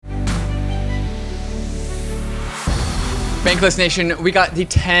Bankless Nation, we got the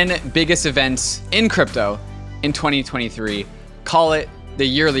 10 biggest events in crypto in 2023. Call it the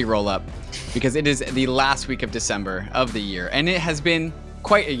yearly roll-up because it is the last week of December of the year. And it has been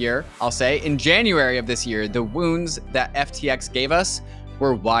quite a year, I'll say. In January of this year, the wounds that FTX gave us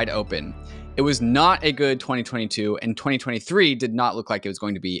were wide open. It was not a good 2022, and 2023 did not look like it was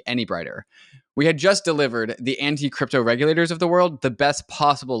going to be any brighter. We had just delivered the anti-crypto regulators of the world the best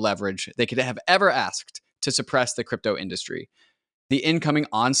possible leverage they could have ever asked to suppress the crypto industry. The incoming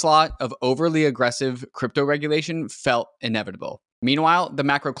onslaught of overly aggressive crypto regulation felt inevitable. Meanwhile, the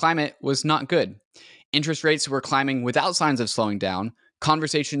macro climate was not good. Interest rates were climbing without signs of slowing down.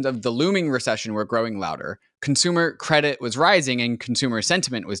 Conversations of the looming recession were growing louder. Consumer credit was rising and consumer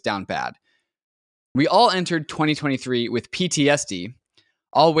sentiment was down bad. We all entered 2023 with PTSD,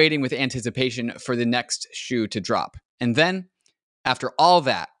 all waiting with anticipation for the next shoe to drop. And then, after all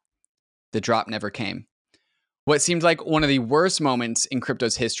that, the drop never came. What seemed like one of the worst moments in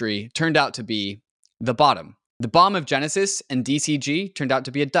crypto's history turned out to be the bottom. The bomb of Genesis and DCG turned out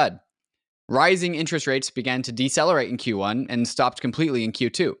to be a dud. Rising interest rates began to decelerate in Q1 and stopped completely in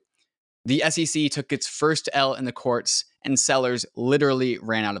Q2. The SEC took its first L in the courts, and sellers literally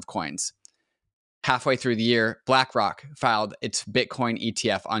ran out of coins. Halfway through the year, BlackRock filed its Bitcoin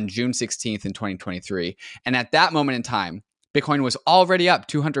ETF on June 16th in 2023. And at that moment in time, Bitcoin was already up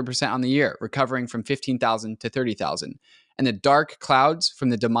 200% on the year, recovering from 15,000 to 30,000. And the dark clouds from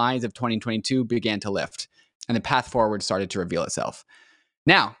the demise of 2022 began to lift, and the path forward started to reveal itself.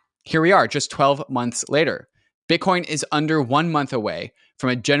 Now, here we are, just 12 months later. Bitcoin is under 1 month away from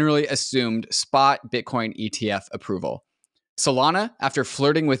a generally assumed spot Bitcoin ETF approval. Solana, after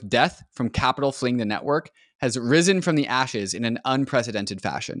flirting with death from capital fleeing the network, has risen from the ashes in an unprecedented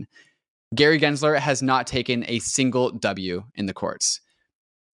fashion. Gary Gensler has not taken a single W in the courts.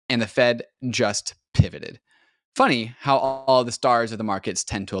 And the Fed just pivoted. Funny how all the stars of the markets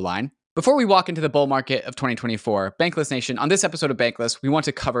tend to align. Before we walk into the bull market of 2024, Bankless Nation, on this episode of Bankless, we want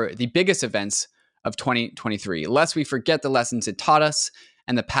to cover the biggest events of 2023, lest we forget the lessons it taught us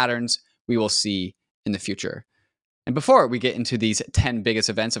and the patterns we will see in the future. And before we get into these 10 biggest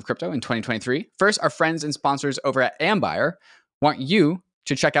events of crypto in 2023, first, our friends and sponsors over at Ambire want you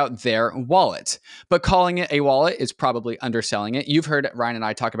to check out their wallet. But calling it a wallet is probably underselling it. You've heard Ryan and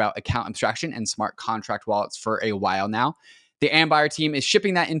I talk about account abstraction and smart contract wallets for a while now. The Ambire team is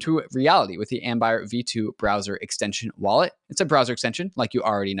shipping that into reality with the Ambire V2 browser extension wallet. It's a browser extension, like you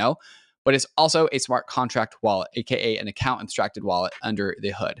already know, but it's also a smart contract wallet, aka an account abstracted wallet under the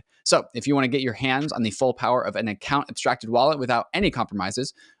hood. So if you want to get your hands on the full power of an account abstracted wallet without any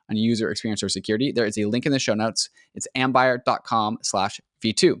compromises on user experience or security, there is a link in the show notes. It's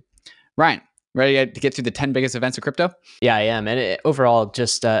ambire.com/V2. Ryan, ready to get through the 10 biggest events of crypto? Yeah, I am. And overall,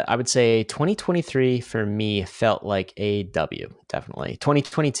 just I would say 2023 for me felt like a W, definitely.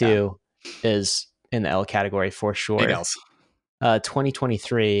 2022 is in the L category for sure. Big L's.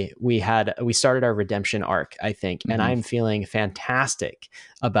 2023, we started our redemption arc, I think, and I'm feeling fantastic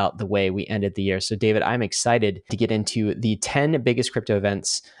about the way we ended the year. So, David, I'm excited to get into the 10 biggest crypto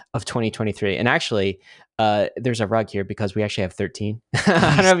events of 2023. And actually, there's a rug here because we actually have 13.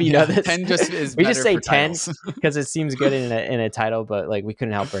 I don't know if you know this. 10 just is we just say 10 titles. because it seems good in a title, but like we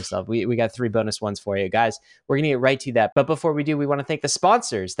couldn't help ourselves. We got 3 bonus ones for you guys. We're going to get right to that. But before we do, we want to thank the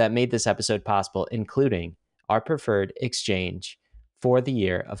sponsors that made this episode possible, including our preferred exchange for the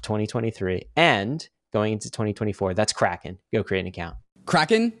year of 2023 and going into 2024. That's Kraken. Go create an account.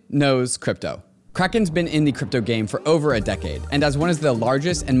 Kraken knows crypto. Kraken's been in the crypto game for over a decade, and as one of the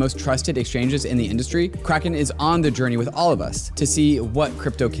largest and most trusted exchanges in the industry, Kraken is on the journey with all of us to see what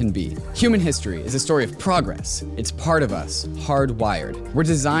crypto can be. Human history is a story of progress. It's part of us, hardwired. We're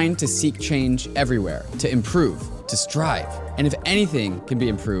designed to seek change everywhere, to improve, to strive. And if anything can be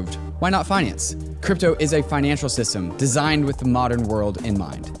improved, why not finance? Crypto is a financial system designed with the modern world in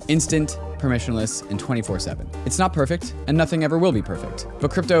mind. Instant, permissionless, and 24/7. It's not perfect, and nothing ever will be perfect.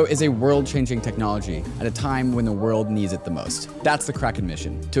 But crypto is a world-changing technology at a time when the world needs it the most. That's the Kraken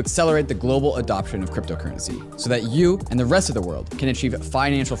mission, to accelerate the global adoption of cryptocurrency so that you and the rest of the world can achieve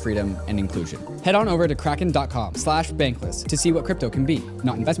financial freedom and inclusion. Head on over to kraken.com/bankless to see what crypto can be.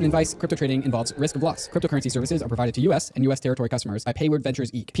 Not investment advice. Crypto trading involves risk of loss. Cryptocurrency services are provided to U.S. and U.S. territory customers by Payward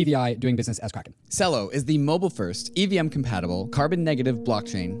Ventures Inc., PVI, doing business as Kraken. Celo is the mobile-first, EVM-compatible, carbon-negative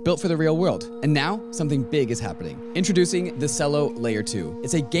blockchain built for the real world. world. And now, something big is happening. Introducing the Celo Layer 2.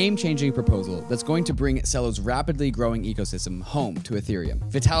 It's a game-changing proposal that's going to bring Celo's rapidly growing ecosystem home to Ethereum.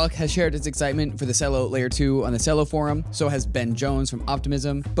 Vitalik has shared his excitement for the Celo Layer 2 on the Celo forum, so has Ben Jones from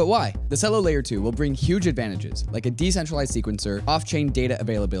Optimism. But why? The Celo Layer 2 will bring huge advantages, like a decentralized sequencer, off-chain data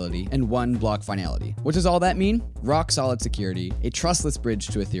availability, and one block finality. What does all that mean? Rock-solid security, a trustless bridge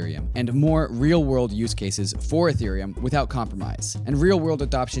to Ethereum, and more real-world use cases for Ethereum without compromise. And real-world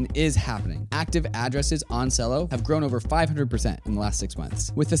adoption is happening. Active addresses on Celo have grown over 500% in the last 6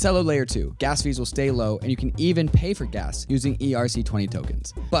 months. With the Celo Layer 2, gas fees will stay low, and you can even pay for gas using ERC20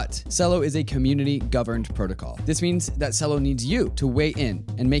 tokens. But Celo is a community-governed protocol. This means that Celo needs you to weigh in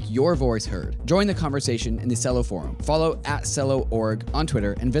and make your voice heard. Join the conversation in the Celo forum. Follow @Celo.org on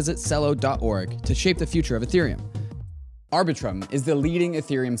Twitter and visit Celo.org to shape the future of Ethereum. Arbitrum is the leading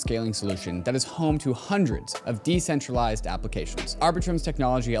Ethereum scaling solution that is home to hundreds of decentralized applications. Arbitrum's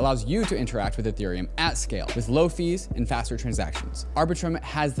technology allows you to interact with Ethereum at scale with low fees and faster transactions. Arbitrum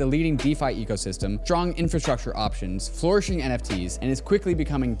has the leading DeFi ecosystem, strong infrastructure options, flourishing NFTs, and is quickly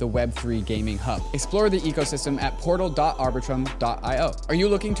becoming the Web3 gaming hub. Explore the ecosystem at portal.arbitrum.io. Are you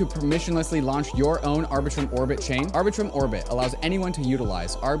looking to permissionlessly launch your own Arbitrum Orbit chain? Arbitrum Orbit allows anyone to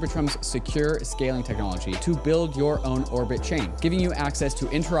utilize Arbitrum's secure scaling technology to build your own Orbit chain, giving you access to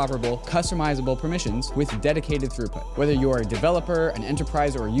interoperable, customizable permissions with dedicated throughput. Whether you're a developer, an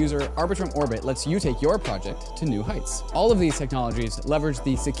enterprise, or a user, Arbitrum Orbit lets you take your project to new heights. All of these technologies leverage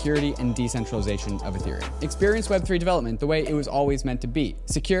the security and decentralization of Ethereum. Experience Web3 development the way it was always meant to be: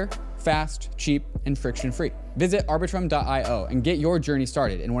 secure, fast, cheap, and friction-free. Visit arbitrum.io and get your journey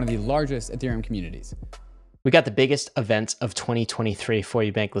started in one of the largest Ethereum communities. We got the biggest events of 2023 for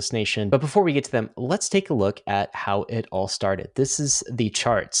you, Bankless Nation. But before we get to them, let's take a look at how it all started. This is the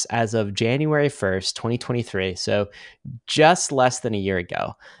charts as of January 1st, 2023. So just less than a year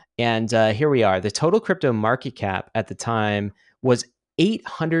ago. And here we are. The total crypto market cap at the time was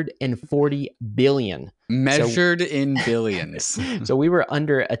 840 billion. Measured in billions. So we were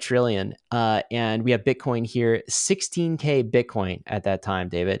under a trillion. And we have Bitcoin here, 16K Bitcoin at that time,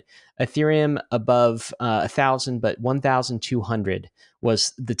 David. Ethereum above 1,000, but 1,200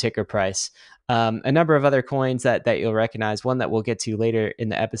 was the ticker price. A number of other coins that you'll recognize, one that we'll get to later in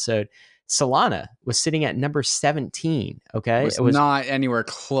the episode. Solana was sitting at number 17, okay? It was not anywhere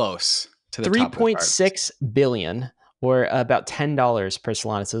close to the top of the charts. 3.6 billion. Or about $10 per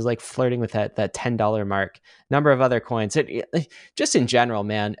Solana. So it was like flirting with that $10 mark. Number of other coins. Just in general,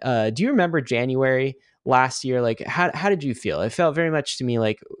 man. Do you remember January last year? Like, how did you feel? It felt very much to me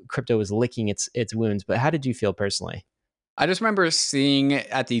like crypto was licking its wounds. But how did you feel personally? I just remember seeing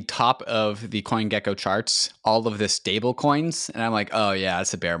at the top of the CoinGecko charts all of the stable coins, and I'm like, oh yeah,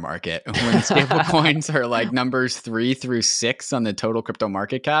 it's a bear market. When stable coins are like numbers 3 through 6 on the total crypto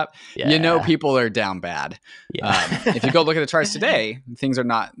market cap, you know people are down bad. Yeah. If you go look at the charts today, things are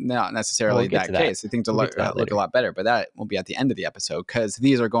not necessarily that case. Things look a lot better, but that will be at the end of the episode because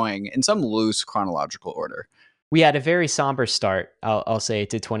these are going in some loose chronological order. We had a very somber start, I'll say,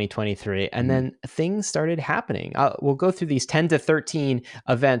 to 2023, and then things started happening. We'll go through these 10 to 13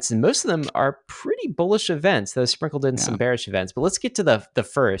 events, and most of them are pretty bullish events, though sprinkled in some bearish events. But let's get to the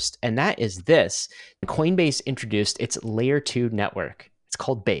first, and that is this. Coinbase introduced its Layer 2 network. It's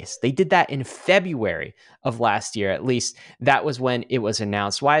called Base. They did that in February of last year. At least that was when it was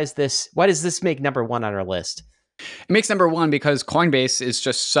announced. Why does this make number one on our list? It makes number one because Coinbase is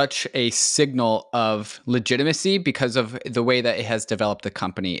just such a signal of legitimacy because of the way that it has developed the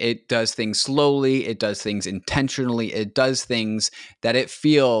company. It does things slowly. It does things intentionally. It does things that it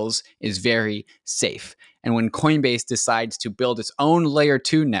feels is very safe. And when Coinbase decides to build its own Layer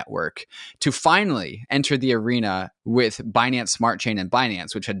 2 network to finally enter the arena with Binance Smart Chain and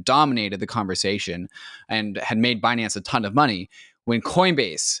Binance, which had dominated the conversation and had made Binance a ton of money, when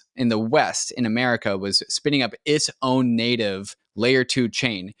Coinbase in the West, in America, was spinning up its own native Layer 2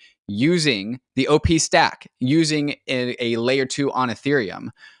 chain using the OP stack, using a Layer 2 on Ethereum,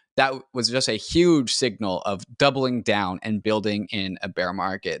 that was just a huge signal of doubling down and building in a bear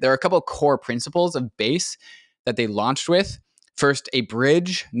market. There are a couple of core principles of Base that they launched with. First, a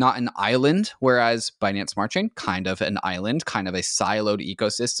bridge, not an island, whereas Binance Smart Chain, kind of an island, kind of a siloed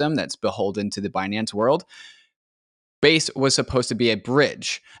ecosystem that's beholden to the Binance world. Base was supposed to be a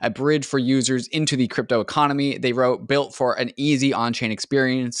bridge for users into the crypto economy. They wrote, built for an easy on-chain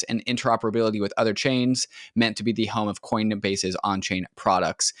experience and interoperability with other chains, meant to be the home of Coinbase's on-chain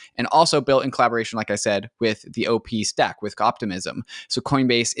products, and also built in collaboration, like I said, with the OP stack, with Optimism. So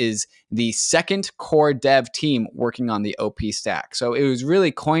Coinbase is the second core dev team working on the OP stack. So it was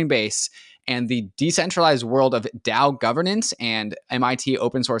really Coinbase and the decentralized world of DAO governance and MIT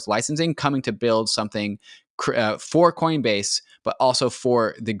open source licensing coming to build something for Coinbase, but also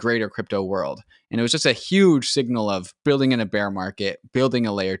for the greater crypto world. And it was just a huge signal of building in a bear market, building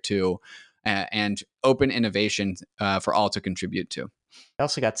a layer 2, and open innovation for all to contribute to. I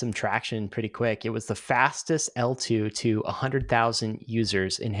also got some traction pretty quick. It was the fastest L2 to 100,000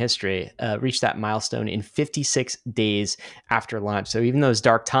 users in history, reached that milestone in 56 days after launch. So even those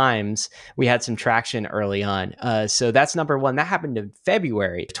dark times, we had some traction early on. So that's number one. That happened in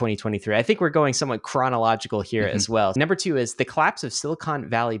February of 2023. I think we're going somewhat chronological here as well. Number two is the collapse of Silicon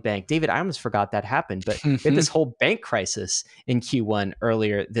Valley Bank. David, I almost forgot that happened, but we had this whole bank crisis in Q1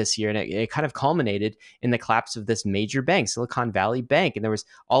 earlier this year, and it kind of culminated in the collapse of this major bank, Silicon Valley Bank. And there was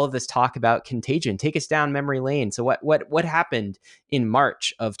all of this talk about contagion. Take us down memory lane. So what happened in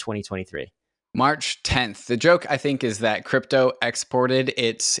March of 2023? March 10th. The joke, I think, is that crypto exported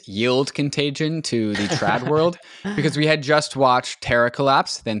its yield contagion to the trad world, because we had just watched Terra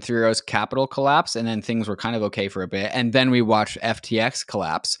collapse, then Three Arrows Capital collapse, and then things were kind of okay for a bit. And then we watched FTX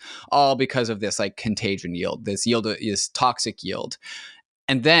collapse, all because of this like contagion yield. This yield is toxic yield.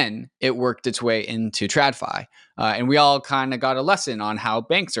 And then it worked its way into TradFi. And we all kind of got a lesson on how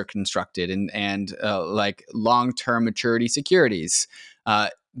banks are constructed and like long-term maturity securities.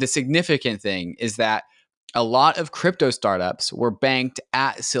 The significant thing is that a lot of crypto startups were banked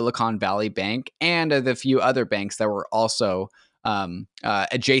at Silicon Valley Bank and the few other banks that were also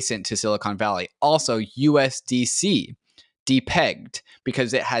adjacent to Silicon Valley. Also, USDC depegged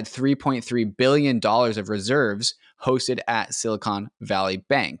because it had $3.3 billion of reserves hosted at Silicon Valley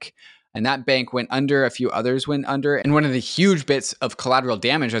Bank. And that bank went under, a few others went under. And one of the huge bits of collateral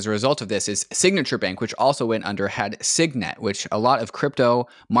damage as a result of this is Signature Bank, which also went under, had Signet, which a lot of crypto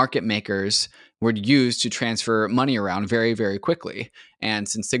market makers would use to transfer money around very, very quickly. And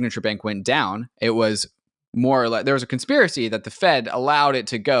since Signature Bank went down, it was more or less, there was a conspiracy that the Fed allowed it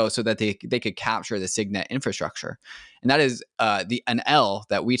to go so that they could capture the Signet infrastructure. And that is an L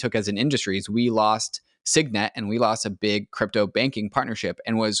that we took as an industry. Is we lost Signet and we lost a big crypto banking partnership,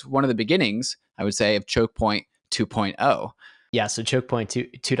 and was one of the beginnings, I would say, of Choke Point 2.0. Yeah, so Choke Point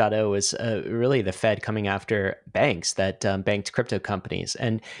 2.0 was really the Fed coming after banks that banked crypto companies.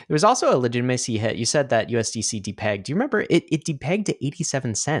 And there was also a legitimacy hit. You said that USDC depegged. Do you remember it depegged to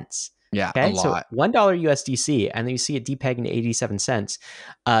 87 cents? Yeah, okay, a lot. So $1 USDC, and then you see it depegging to 87 cents.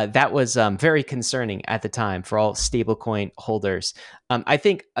 That was very concerning at the time for all stablecoin holders. I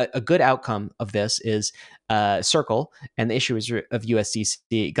think a good outcome of this is Circle and the issuers of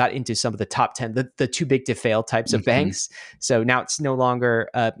USDC got into some of the top 10, the too big to fail types of banks. So now it's no longer,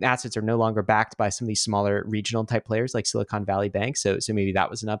 assets are no longer backed by some of these smaller regional type players like Silicon Valley Bank. So maybe that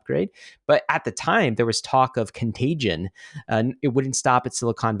was an upgrade. But at the time, there was talk of contagion. It wouldn't stop at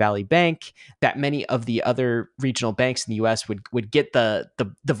Silicon Valley Bank. That many of the other regional banks in the US would get the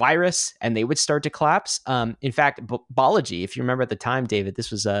virus and they would start to collapse. In fact, Balaji, if you remember at the time, David,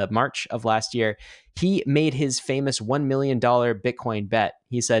 this was March of last year, he made his famous $1 million Bitcoin bet.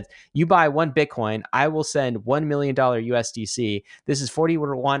 He said, you buy one Bitcoin, I will send $1 million USDC. This is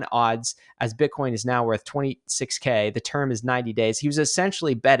 40-1 odds as Bitcoin is now worth 26K. The term is 90 days. He was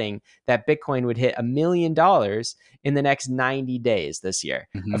essentially betting that Bitcoin would hit $1 million in the next 90 days this year.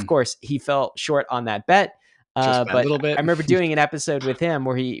 Of course, he fell short on that bet. But a little bit. I remember doing an episode with him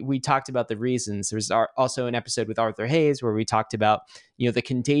where we talked about the reasons. There was also an episode with Arthur Hayes where we talked about, the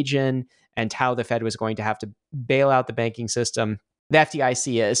contagion and how the Fed was going to have to bail out the banking system. The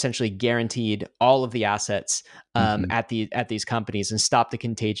FDIC essentially guaranteed all of the assets at these companies and stopped the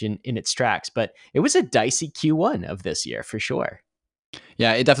contagion in its tracks. But it was a dicey Q1 of this year for sure.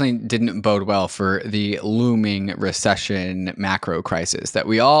 Yeah, it definitely didn't bode well for the looming recession macro crisis that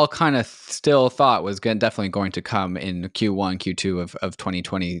we all kind of still thought was definitely going to come in Q1, Q2 of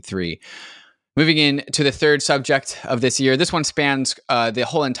 2023. Moving in to the third subject of this year. This one spans the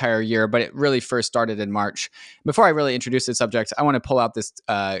whole entire year, but it really first started in March. Before I really introduce the subject, I want to pull out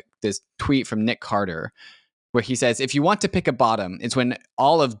this tweet from Nick Carter, where he says, if you want to pick a bottom, it's when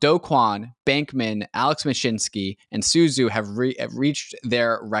all of Do Kwon, Bankman, Alex Mashinsky, and Su Zhu have reached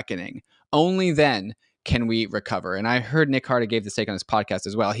their reckoning. Only then can we recover. And I heard Nick Carter gave this take on his podcast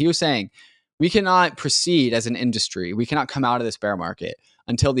as well. He was saying, we cannot proceed as an industry. We cannot come out of this bear market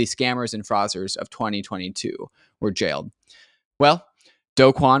until the scammers and fraudsters of 2022 were jailed. Well,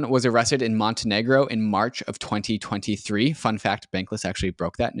 Do Kwon was arrested in Montenegro in March of 2023. Fun fact, Bankless actually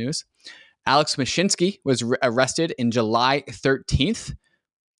broke that news. Alex Mashinsky was arrested in July 13th.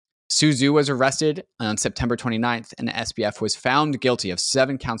 Su Zhu was arrested on September 29th, and the SBF was found guilty of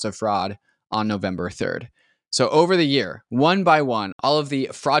 7 counts of fraud on November 3rd. So over the year, one by one, all of the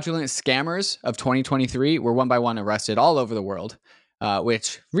fraudulent scammers of 2023 were one by one arrested all over the world,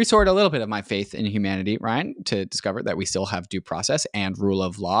 which restored a little bit of my faith in humanity, Ryan, to discover that we still have due process and rule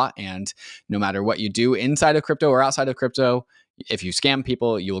of law. And no matter what you do inside of crypto or outside of crypto, if you scam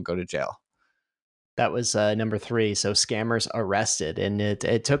people, you will go to jail. That was number 3. So scammers arrested, and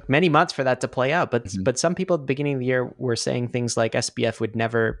it took many months for that to play out. But some people at the beginning of the year were saying things like SBF would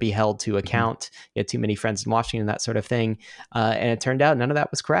never be held to account. You had too many friends in Washington, that sort of thing. And it turned out none of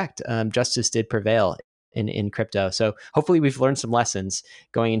that was correct. Justice did prevail in crypto. So hopefully we've learned some lessons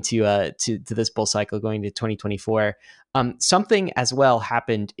going into to this bull cycle going into 2024. Something as well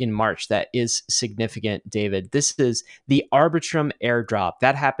happened in March that is significant, David. This is the Arbitrum airdrop.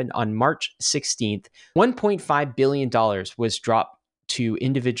 That happened on March 16th. $1.5 billion was dropped to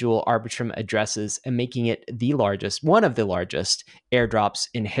individual Arbitrum addresses and making it one of the largest airdrops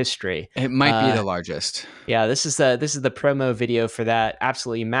in history. It might be the largest. Yeah, this is the promo video for that.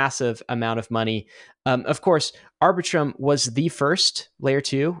 Absolutely massive amount of money. Of course, Arbitrum was the first layer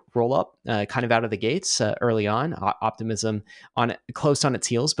 2 roll up, kind of out of the gates early on. Optimism close on its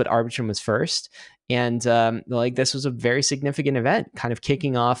heels, but Arbitrum was first. And this was a very significant event, kind of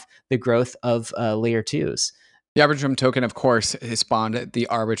kicking off the growth of layer 2s. The Arbitrum token, of course, spawned the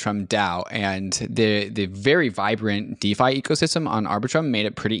Arbitrum DAO, and the very vibrant DeFi ecosystem on Arbitrum made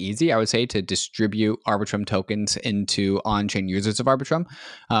it pretty easy, I would say, to distribute Arbitrum tokens into on-chain users of Arbitrum.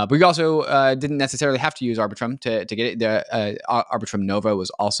 But we also didn't necessarily have to use Arbitrum to get it. The Arbitrum Nova was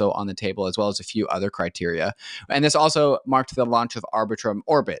also on the table, as well as a few other criteria. And this also marked the launch of Arbitrum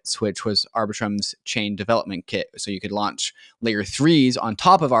Orbits, which was Arbitrum's chain development kit. So you could launch layer 3s on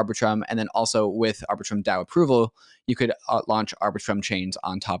top of Arbitrum, and then also with Arbitrum DAO approval, you could launch Arbitrum chains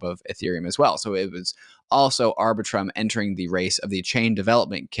on top of Ethereum as well. So it was also Arbitrum entering the race of the chain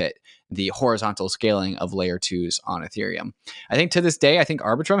development kit, the horizontal scaling of layer 2s on Ethereum. I think to this day,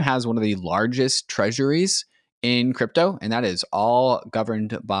 Arbitrum has one of the largest treasuries in crypto, and that is all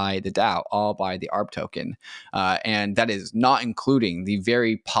governed by the DAO, all by the ARB token. And that is not including the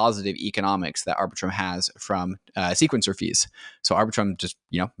very positive economics that Arbitrum has from sequencer fees. So Arbitrum just,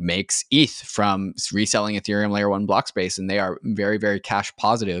 makes ETH from reselling Ethereum layer 1 block space, and they are very, very cash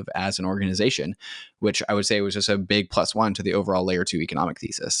positive as an organization, which I would say was just a big +1 to the overall layer 2 economic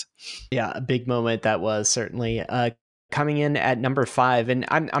thesis. Yeah, a big moment that was certainly. Coming in at number 5, and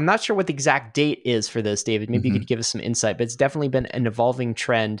I'm not sure what the exact date is for this, David. Maybe you could give us some insight, but it's definitely been an evolving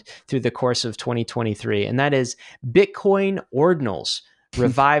trend through the course of 2023, and that is Bitcoin ordinals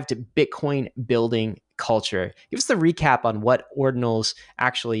revived Bitcoin building culture. Give us the recap on what ordinals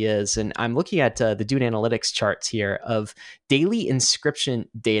actually is. And I'm looking at the Dune Analytics charts here of daily inscription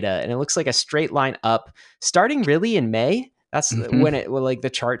data, and it looks like a straight line up, starting really in May. That's when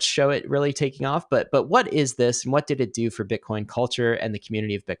the charts show it really taking off. But what is this, and what did it do for Bitcoin culture and the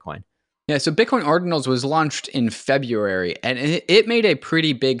community of Bitcoin? Yeah, so Bitcoin Ordinals was launched in February, and it made a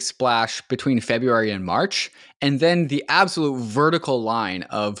pretty big splash between February and March. And then the absolute vertical line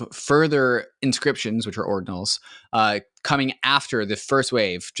of further inscriptions, which are ordinals, coming after the first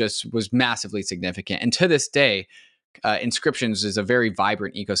wave just was massively significant. And to this day, inscriptions is a very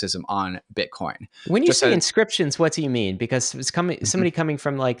vibrant ecosystem on Bitcoin. When you say inscriptions, what do you mean? Because it's somebody coming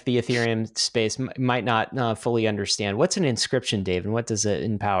from like the Ethereum space might not fully understand. What's an inscription, Dave, and what does it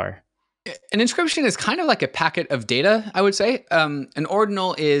empower? An inscription is kind of like a packet of data, I would say. An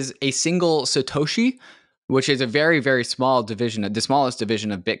ordinal is a single Satoshi, which is a very, very small division, the smallest division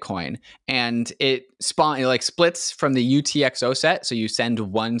of Bitcoin. And it splits from the UTXO set. So you send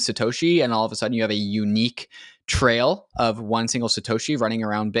one Satoshi, and all of a sudden you have a unique trail of one single Satoshi running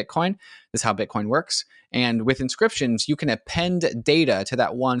around Bitcoin. This is how Bitcoin works. And with inscriptions, you can append data to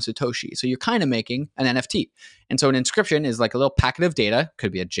that one Satoshi. So you're kind of making an NFT. And so an inscription is like a little packet of data,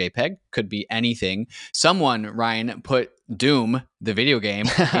 could be a JPEG, could be anything. Someone, Ryan, put Doom, the video game,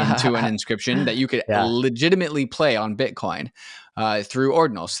 into an inscription that you could legitimately play on Bitcoin through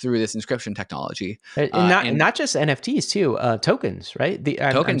ordinals, through this inscription technology. And not just NFTs too, tokens, right?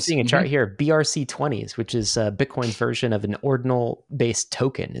 I'm seeing a chart here, BRC20s, which is Bitcoin's version of an ordinal-based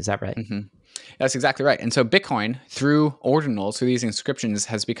token. Is that right? That's exactly right. And so Bitcoin, through ordinals, through these inscriptions,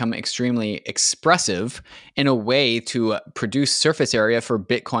 has become extremely expressive in a way to produce surface area for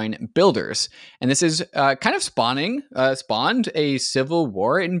Bitcoin builders. And this is kind of spawned a civil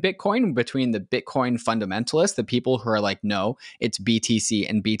war in Bitcoin between the Bitcoin fundamentalists, the people who are like, no, it's BTC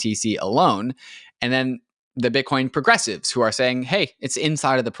and BTC alone. And then the Bitcoin progressives who are saying, hey, it's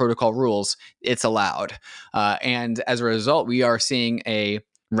inside of the protocol rules, it's allowed. And as a result, we are seeing a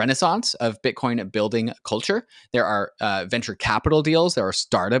renaissance of Bitcoin building culture. There are venture capital deals. There are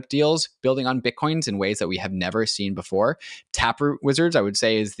startup deals building on Bitcoins in ways that we have never seen before. Taproot Wizards, I would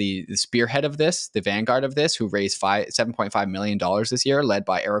say, is the spearhead of this, the vanguard of this, who raised $7.5 million this year, led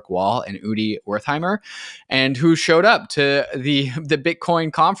by Eric Wall and Udi Wertheimer, and who showed up to the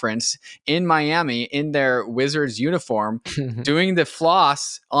Bitcoin conference in Miami in their Wizards uniform, doing the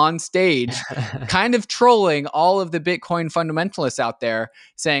floss on stage, kind of trolling all of the Bitcoin fundamentalists out there,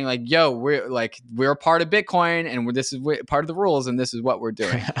 saying like, yo, we're a part of Bitcoin, and this is part of the rules, and this is what we're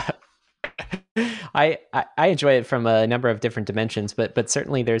doing. I enjoy it from a number of different dimensions, but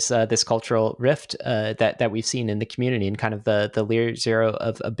certainly there's this cultural rift that we've seen in the community, and kind of the layer zero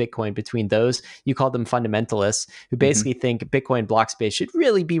of Bitcoin between those, you call them fundamentalists, who basically think Bitcoin block space should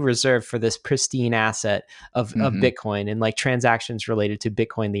really be reserved for this pristine asset of Bitcoin, and like transactions related to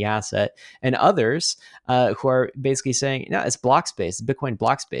Bitcoin, the asset, and others who are basically saying, no, it's block space, Bitcoin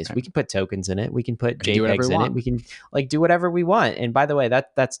block space. We can put tokens in it. We can put JPEGs in it. We can like do whatever we want. And by the way,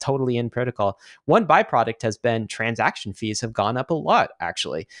 that's totally in protocol. One byproduct has been transaction fees have gone up a lot,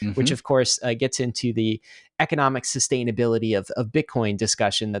 actually, which of course gets into the economic sustainability of Bitcoin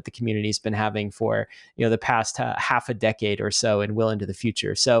discussion that the community has been having for the past half a decade or so, and will into the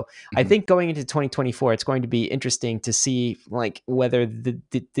future. So I think going into 2024, it's going to be interesting to see like whether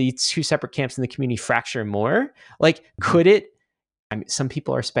the two separate camps in the community fracture more. Like, could it? I mean, some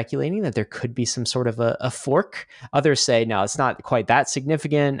people are speculating that there could be some sort of a fork. Others say, no, it's not quite that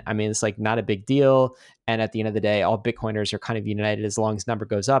significant. I mean, it's like not a big deal. And at the end of the day, all Bitcoiners are kind of united. As long as number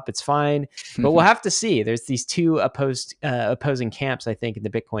goes up, it's fine. But we'll have to see. There's these two opposing camps, I think, in the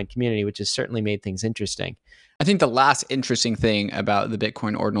Bitcoin community, which has certainly made things interesting. I think the last interesting thing about the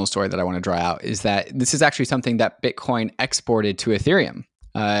Bitcoin ordinal story that I want to draw out is that this is actually something that Bitcoin exported to Ethereum.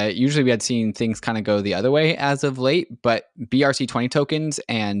 Usually we had seen things kind of go the other way as of late, but BRC20 tokens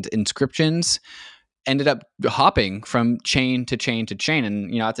and inscriptions ended up hopping from chain to chain to chain.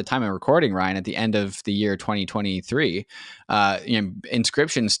 And, at the time of recording, Ryan, at the end of the year 2023,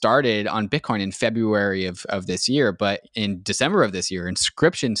 inscription started on Bitcoin in February of this year. But in December of this year,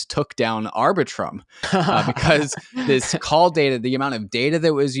 inscriptions took down Arbitrum because this call data, the amount of data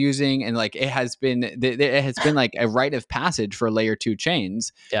that was using, and like it has been like a rite of passage for layer 2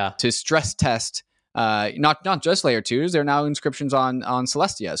 chains to stress test not just layer 2s. There are now inscriptions on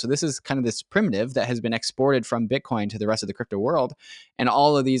Celestia. So this is kind of this primitive that has been exported from Bitcoin to the rest of the crypto world, and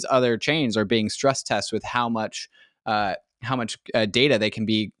all of these other chains are being stress tested with how much data they can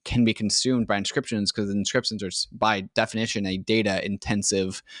be consumed by inscriptions, because inscriptions are by definition a data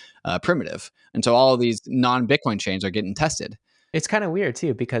intensive primitive, and so all of these non-Bitcoin chains are getting tested. It's kind of weird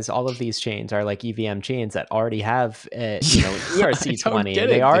too, because all of these chains are like EVM chains that already have, ERC20, and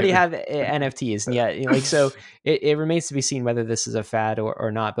they already have NFTs. And yeah, so it remains to be seen whether this is a fad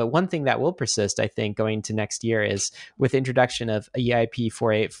or not. But one thing that will persist, I think, going into next year is with introduction of EIP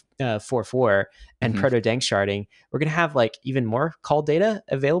 4844 and proto-dank sharding, we're going to have like even more call data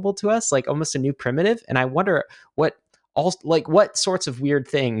available to us, like almost a new primitive. And I wonder what sorts of weird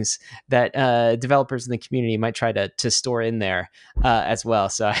things that developers in the community might try to store in there as well.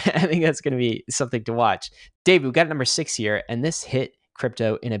 So I think that's going to be something to watch. Dave, we've got number 6 here, and this hit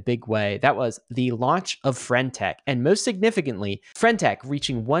crypto in a big way. That was the launch of Friendtech, and most significantly, Friendtech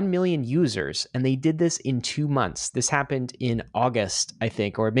reaching 1 million users, and they did this in 2 months. This happened in August, I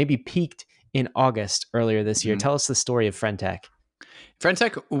think, or maybe peaked in August earlier this year. Tell us the story of Friendtech.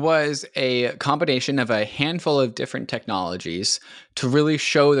 Friendtech was a combination of a handful of different technologies to really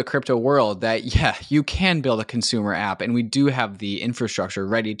show the crypto world that, yeah, you can build a consumer app, and we do have the infrastructure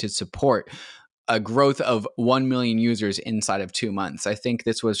ready to support a growth of 1 million users inside of 2 months. I think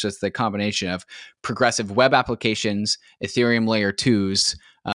this was just the combination of progressive web applications, Ethereum layer 2s,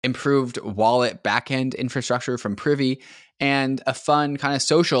 improved wallet backend infrastructure from Privy, and a fun kind of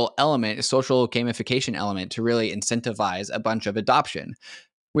social element, a social gamification element to really incentivize a bunch of adoption.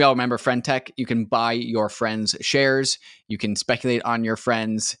 We all remember Friendtech. You can buy your friends' shares. You can speculate on your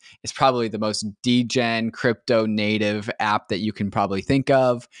friends. It's probably the most degen crypto native app that you can probably think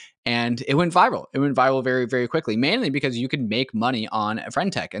of. And it went viral. It went viral very, very quickly, mainly because you could make money on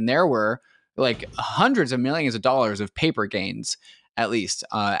Friendtech. And there were like hundreds of millions of dollars of paper gains, at least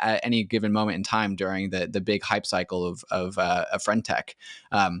at any given moment in time during the big hype cycle of Friendtech.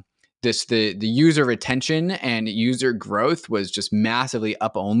 The user retention and user growth was just massively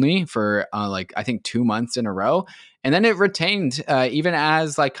up only for I think 2 months in a row. And then it retained, even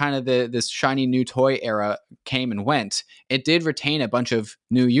as like kind of this shiny new toy era came and went, it did retain a bunch of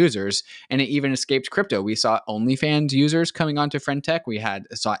new users, and it even escaped crypto. We saw OnlyFans users coming onto Friendtech. We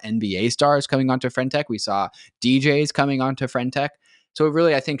saw NBA stars coming onto Friendtech. We saw DJs coming onto Friendtech. So it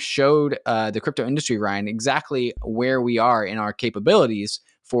really, I think, showed the crypto industry, Ryan, exactly where we are in our capabilities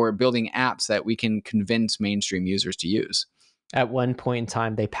for building apps that we can convince mainstream users to use. At one point in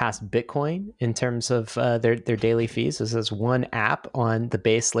time, they passed Bitcoin in terms of their daily fees. This is one app on the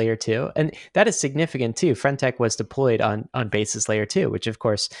base layer 2, and that is significant too. Friendtech was deployed on basis layer 2, which of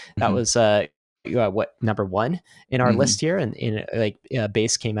course that was what number 1 in our list here, and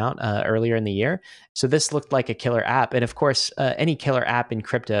base came out earlier in the year. So this looked like a killer app, and of course any killer app in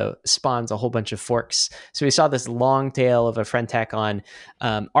crypto spawns a whole bunch of forks. So we saw this long tail of a Friendtech on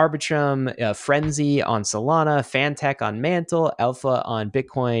Arbitrum, Frenzy on Solana, Fantech on Mantle, Alpha on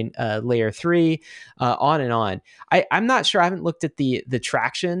Bitcoin layer 3, on and on. I'm not sure, I haven't looked at the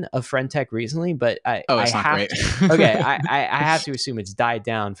traction of Friendtech recently, but I not have great. okay, I have to assume it's died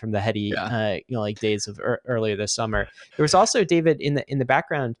down from the heady like days of earlier this summer. There was also, David, in the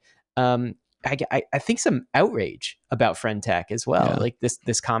background, I think some outrage about Friendtech as well. Like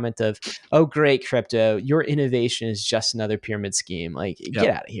this comment of, "Oh, great crypto, your innovation is just another pyramid scheme. Like, get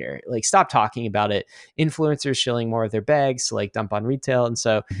out of here. Like, stop talking about it." Influencers shilling more of their bags to like dump on retail, and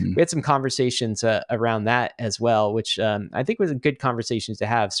so we had some conversations around that as well, which I think was a good conversations to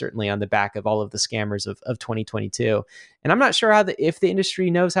have. Certainly on the back of all of the scammers of 2022. And I'm not sure if the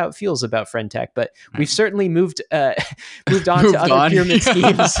industry knows how it feels about Friendtech, but we've certainly moved on to other pyramid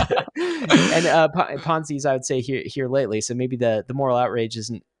schemes and Ponzi's, I would say, here lately. So maybe the moral outrage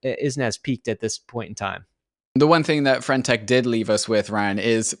isn't as peaked at this point in time. The one thing that Friendtech did leave us with, Ryan,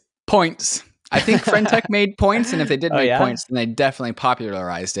 is points. I think Friendtech made points, and if they did make points, then they definitely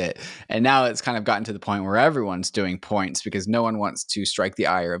popularized it. And now it's kind of gotten to the point where everyone's doing points because no one wants to strike the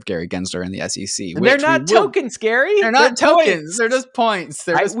ire of Gary Gensler and the SEC. They're not tokens, Gary. They're not tokens. They're just points.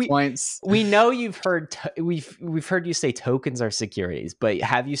 They're just points. We know you've heard we've heard you say tokens are securities, but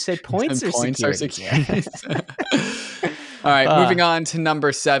have you said points are securities? All right, moving on to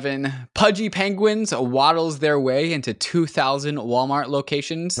number 7. Pudgy Penguins waddles their way into 2,000 Walmart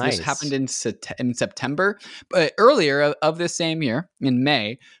locations. Nice. This happened in September. But earlier of this same year, in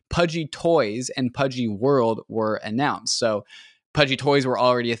May, Pudgy Toys and Pudgy World were announced. So Pudgy Toys were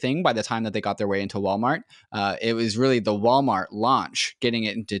already a thing by the time that they got their way into Walmart. It was really the Walmart launch, getting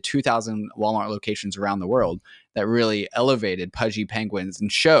it into 2,000 Walmart locations around the world, that really elevated Pudgy Penguins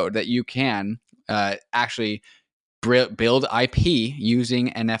and showed that you can actually build IP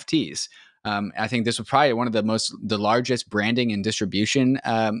using NFTs. I think this was probably one of the largest branding and distribution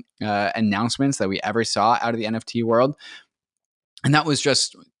announcements that we ever saw out of the NFT world. And that was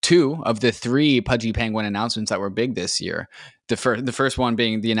just 2 of the 3 Pudgy Penguin announcements that were big this year. The first one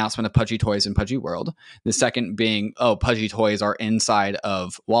being the announcement of Pudgy Toys and Pudgy World. The second being, Pudgy Toys are inside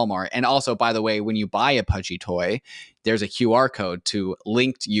of Walmart. And also, by the way, when you buy a Pudgy toy, there's a QR code to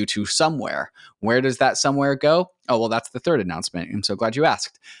link you to somewhere. Where does that somewhere go? Oh, well, that's the third announcement. I'm so glad you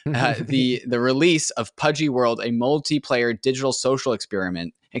asked. The release of Pudgy World, a multiplayer digital social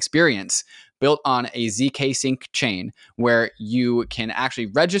experience built on a ZK Sync chain, where you can actually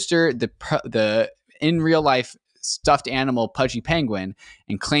register the in real life stuffed animal Pudgy Penguin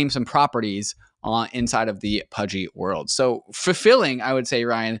and claim some properties inside of the Pudgy world. So fulfilling, I would say,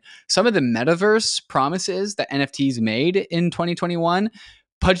 Ryan, some of the metaverse promises that NFTs made in 2021,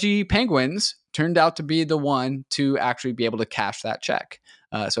 Pudgy Penguins turned out to be the one to actually be able to cash that check.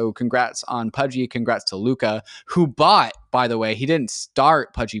 So congrats on Pudgy. Congrats to Luca, who bought, by the way, he didn't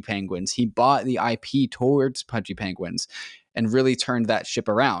start Pudgy Penguins. He bought the IP towards Pudgy Penguins and really turned that ship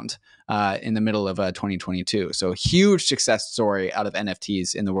around in the middle of 2022. So huge success story out of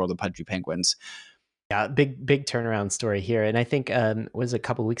NFTs in the world of Pudgy Penguins. Yeah, big turnaround story here. And I think was a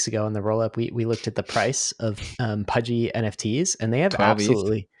couple weeks ago on the roll-up, we looked at the price of Pudgy NFTs, and they have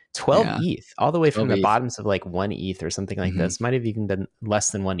absolutely 12 ETH, all the way from the bottoms of like 1 ETH or something like this. Might have even been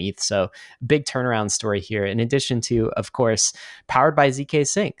less than 1 ETH. So big turnaround story here. In addition to, of course, powered by ZK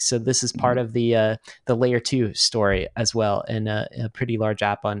Sync. So this is part of the layer 2 story as well, and a pretty large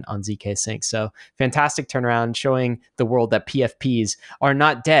app on ZK Sync. So fantastic turnaround, showing the world that PFPs are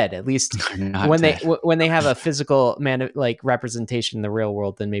not dead. At least when they have a physical representation in the real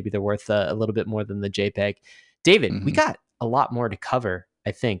world, then maybe they're worth a little bit more than the JPEG. David, we got a lot more to cover.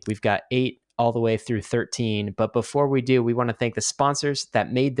 I think we've got 8 all the way through 13. But before we do, we want to thank the sponsors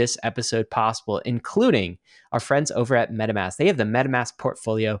that made this episode possible, including our friends over at MetaMask. They have the MetaMask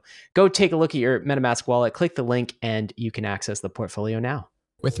portfolio. Go take a look at your MetaMask wallet, click the link, and you can access the portfolio now.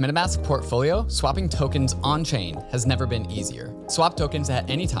 With MetaMask Portfolio, swapping tokens on-chain has never been easier. Swap tokens at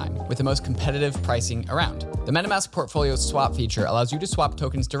any time with the most competitive pricing around. The MetaMask Portfolio swap feature allows you to swap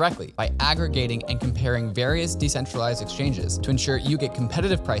tokens directly by aggregating and comparing various decentralized exchanges to ensure you get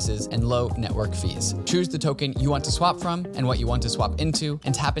competitive prices and low network fees. Choose the token you want to swap from and what you want to swap into,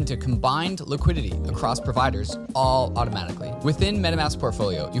 and tap into combined liquidity across providers all automatically. Within MetaMask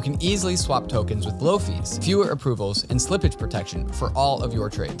Portfolio, you can easily swap tokens with low fees, fewer approvals, and slippage protection for all of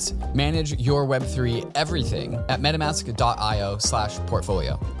your trades. Manage your Web3 everything at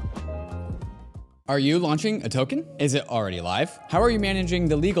metamask.io/portfolio. Are you launching a token? Is it already live? How are you managing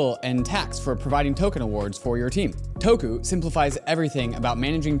the legal and tax for providing token awards for your team? Toku simplifies everything about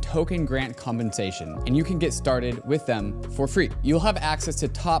managing token grant compensation, and you can get started with them for free. You'll have access to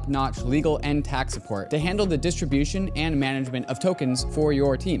top-notch legal and tax support to handle the distribution and management of tokens for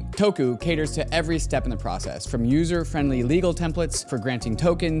your team. Toku caters to every step in the process, from user-friendly legal templates for granting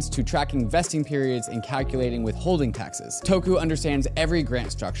tokens to tracking vesting periods and calculating withholding taxes. Toku understands every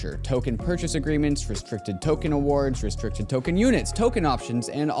grant structure, token purchase agreements, restricted token awards, restricted token units, token options,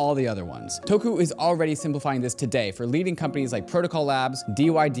 and all the other ones. Toku is already simplifying this today for leading companies like Protocol Labs,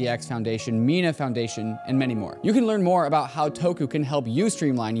 DYDX Foundation, Mina Foundation, and many more. You can learn more about how Toku can help you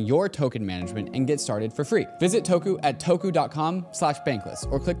streamline your token management and get started for free. Visit Toku at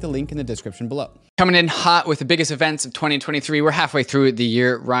toku.com/bankless or click the link in the description below. Coming in hot with the biggest events of 2023. We're halfway through the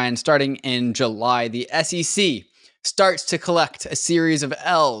year, Ryan. Starting in July, the SEC starts to collect a series of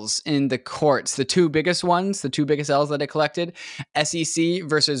L's in the courts. The two biggest ones, the two biggest L's that it collected, SEC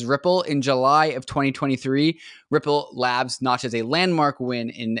versus Ripple in July of 2023. Ripple Labs notches a landmark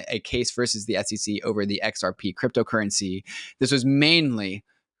win in a case versus the SEC over the XRP cryptocurrency. This was mainly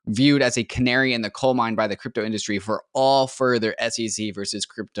viewed as a canary in the coal mine by the crypto industry for all further SEC versus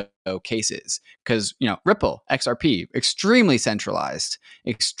crypto cases. Because, Ripple, XRP, extremely centralized,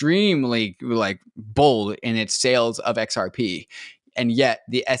 extremely bold in its sales of XRP. And yet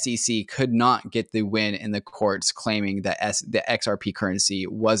the SEC could not get the win in the courts, claiming that the XRP currency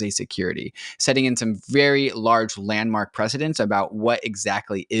was a security, setting in some very large landmark precedents about what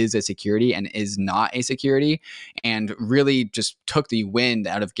exactly is a security and is not a security, and really just took the wind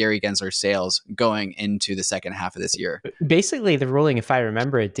out of Gary Gensler's sails going into the second half of this year. Basically, the ruling, if I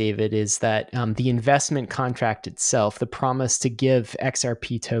remember it, David, is that the investment contract itself, the promise to give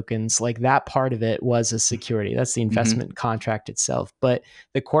XRP tokens, like that part of it was a security. That's the investment contract itself. But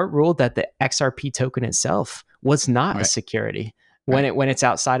the court ruled that the XRP token itself was not a security when it's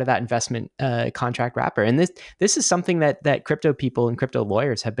outside of that investment contract wrapper. And this is something that crypto people and crypto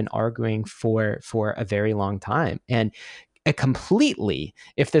lawyers have been arguing for a very long time. And it completely,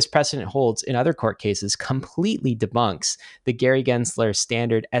 if this precedent holds in other court cases, completely debunks the Gary Gensler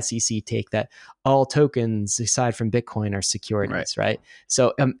standard SEC take that all tokens aside from Bitcoin are securities, right?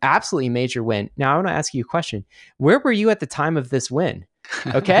 So absolutely major win. Now I want to ask you a question. Where were you at the time of this win?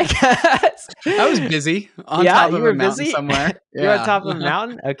 Okay. I was busy on top of a mountain somewhere. You were on top of a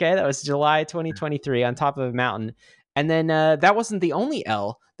mountain? Okay. That was July 2023 on top of a mountain. And then that wasn't the only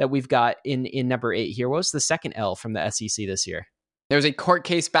L that we've got in number 8 here. What was the second L from the SEC this year? There was a court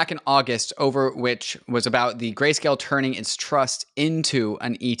case back in August over which was about the Grayscale turning its trust into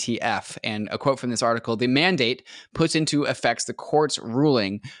an ETF. And a quote from this article, the mandate puts into effect the court's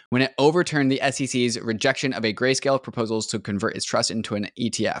ruling when it overturned the SEC's rejection of a Grayscale proposals to convert its trust into an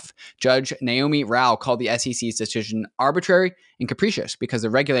ETF. Judge Naomi Rao called the SEC's decision arbitrary and capricious because the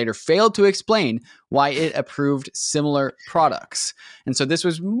regulator failed to explain why it approved similar products. And so this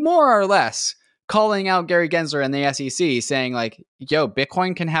was more or less calling out Gary Gensler and the SEC, saying yo,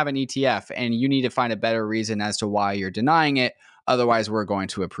 Bitcoin can have an ETF and you need to find a better reason as to why you're denying it. Otherwise, we're going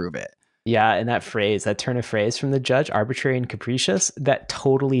to approve it. Yeah, and that turn of phrase from the judge, arbitrary and capricious, that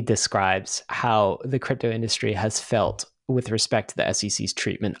totally describes how the crypto industry has felt with respect to the SEC's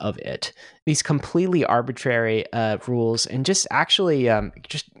treatment of it. These completely arbitrary rules and just actually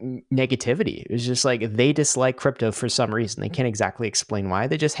just negativity. It was just they dislike crypto for some reason. They can't exactly explain why.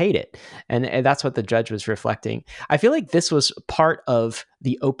 They just hate it. And that's what the judge was reflecting. I feel like this was part of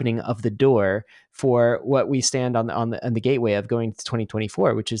the opening of the door for what we stand on the gateway of going to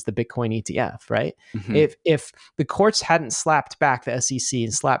 2024, which is the Bitcoin ETF, right? Mm-hmm. If the courts hadn't slapped back the SEC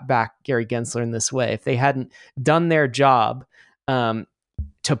and slapped back Gary Gensler in this way, if they hadn't done their job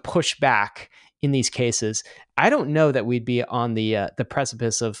to push back in these cases, I don't know that we'd be on the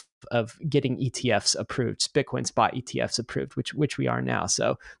precipice of getting ETFs approved, Bitcoin spot ETFs approved, which we are now.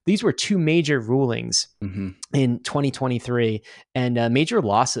 So these were two major rulings in 2023 and major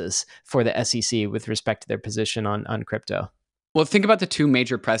losses for the SEC with respect to their position on crypto. Well, think about the two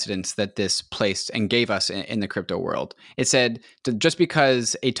major precedents that this placed and gave us in the crypto world. It said just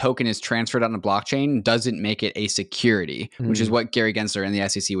because a token is transferred on a blockchain doesn't make it a security, which is what Gary Gensler and the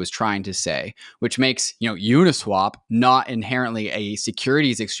SEC was trying to say, which makes, Uniswap not inherently a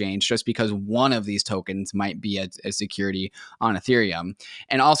securities exchange just because one of these tokens might be a security on Ethereum.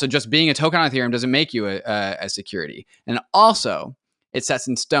 And also just being a token on Ethereum doesn't make you a security. And also it sets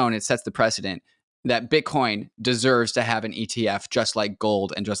in stone, it sets the precedent that Bitcoin deserves to have an ETF just like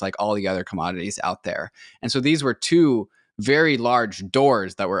gold and just like all the other commodities out there. And so these were two very large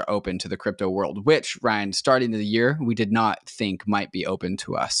doors that were open to the crypto world, which, Ryan, starting the year, we did not think might be open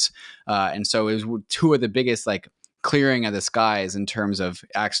to us. And so it was two of the biggest clearing of the skies in terms of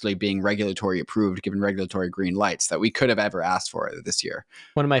actually being regulatory approved, given regulatory green lights that we could have ever asked for this year.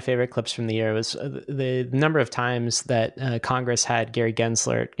 One of my favorite clips from the year was the number of times that Congress had Gary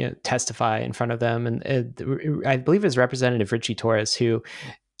Gensler testify in front of them. And I believe it was Representative Richie Torres who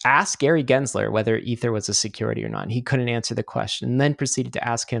asked Gary Gensler whether Ether was a security or not. And he couldn't answer the question, and then proceeded to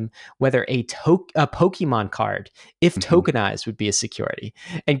ask him whether a Pokemon card, if tokenized, would be a security.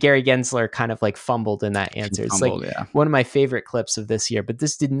 And Gary Gensler kind of fumbled in that answer. It's one of my favorite clips of this year. But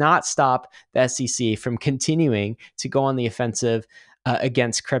this did not stop the SEC from continuing to go on the offensive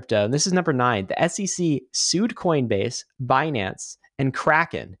against crypto. And this is number 9. The SEC sued Coinbase, Binance, and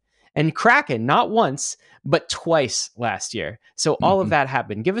Kraken. And Kraken, not once, but twice last year. So all of that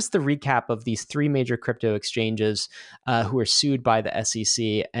happened. Give us the recap of these 3 major crypto exchanges who were sued by the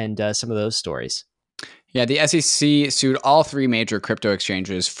SEC and some of those stories. Yeah, the SEC sued all 3 major crypto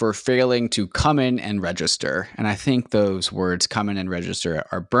exchanges for failing to come in and register. And I think those words, come in and register,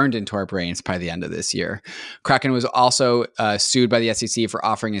 are burned into our brains by the end of this year. Kraken was also sued by the SEC for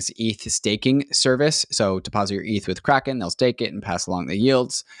offering its ETH staking service. So deposit your ETH with Kraken, they'll stake it and pass along the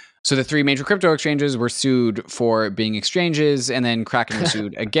yields. So the 3 major crypto exchanges were sued for being exchanges, and then Kraken was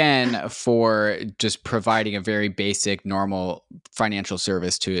sued again for just providing a very basic, normal financial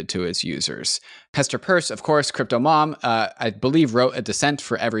service to its users. Hester Peirce, of course, crypto mom, I believe wrote a dissent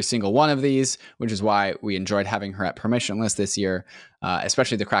for every single one of these, which is why we enjoyed having her at permissionless this year.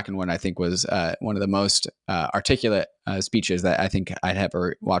 Especially the Kraken one, I think, was one of the most articulate speeches that I think I'd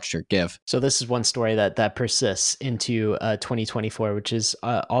ever watched her give. So this is one story that persists into 2024, which is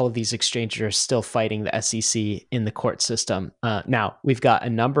all of these exchanges are still fighting the SEC in the court system. Now, we've got a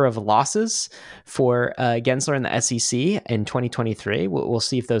number of losses for Gensler and the SEC in 2023. We'll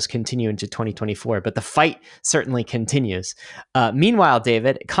see if those continue into 2024, but the fight certainly continues. Meanwhile,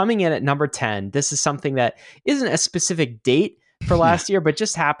 David, coming in at number 10, this is something that isn't a specific date for last year, but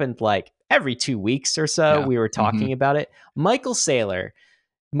just happened every 2 weeks or so. Yeah. We were talking about it. Michael Saylor,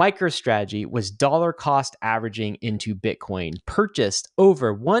 MicroStrategy, was dollar cost averaging into Bitcoin, purchased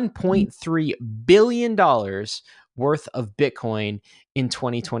over $1.3 billion worth of Bitcoin in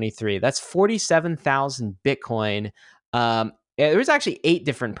 2023. That's 47,000 Bitcoin. There was actually 8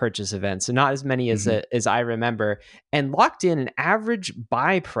 different purchase events, so not as many as I remember, and locked in an average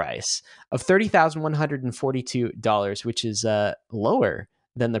buy price of $30,142, which is lower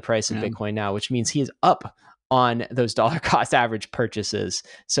than the price of Bitcoin now, which means he is up on those dollar cost average purchases.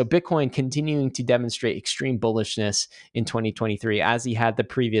 So Bitcoin continuing to demonstrate extreme bullishness in 2023, as he had the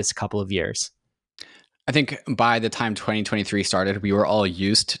previous couple of years. I think by the time 2023 started, we were all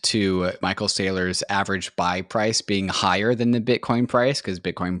used to Michael Saylor's average buy price being higher than the Bitcoin price, because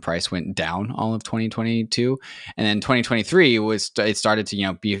Bitcoin price went down all of 2022. And then 2023 it started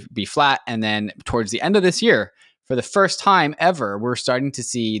to be flat. And then towards the end of this year, for the first time ever, we're starting to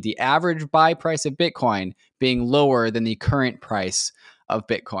see the average buy price of Bitcoin being lower than the current price of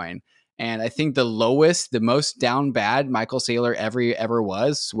Bitcoin. And I think the most down bad Michael Saylor ever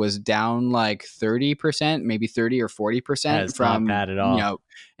was down 30%, maybe 30 or 40%. That's not bad at all.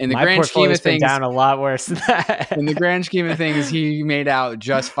 In the grand scheme of things, down a lot worse than that. In the grand scheme of things, he made out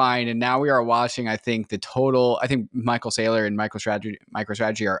just fine. And now we are watching, I think Michael Saylor and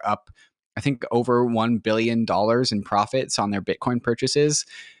MicroStrategy are up, I think, over $1 billion in profits on their Bitcoin purchases.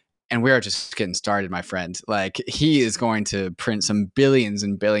 And we are just getting started, my friend. He is going to print some billions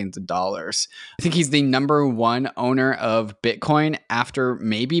and billions of dollars. I think he's the number 1 owner of Bitcoin after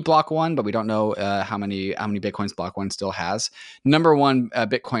maybe Block 1, but we don't know how many Bitcoins Block 1 still has. Number 1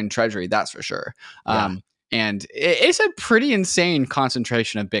 Bitcoin treasury, that's for sure. Yeah. And it's a pretty insane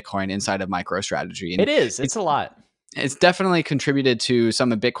concentration of Bitcoin inside of MicroStrategy. And it is. It's a lot. It's definitely contributed to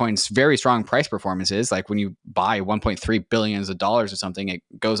some of Bitcoin's very strong price performances. Like when you buy $1.3 billion or something, it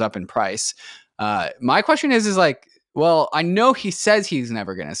goes up in price. My question is well, I know he says he's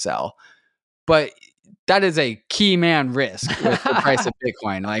never going to sell, but that is a key man risk with the price of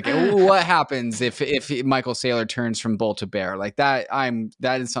Bitcoin. Like, what happens if Michael Saylor turns from bull to bear? Like that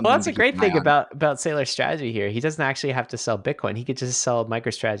is something. Well, that's to a keep great an eye thing on. about Saylor's strategy here. He doesn't actually have to sell Bitcoin. He could just sell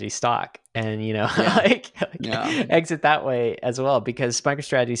MicroStrategy stock and, Yeah. like Yeah. exit that way as well, because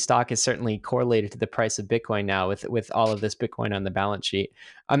MicroStrategy stock is certainly correlated to the price of Bitcoin now with all of this Bitcoin on the balance sheet.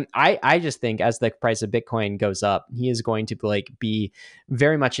 I just think as the price of Bitcoin goes up, he is going to be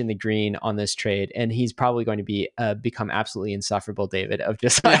very much in the green on this trade, and he's probably going to become absolutely insufferable, David, of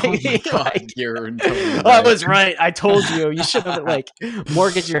just Oh my God, like, you're totally I right. was right. I told you. You should have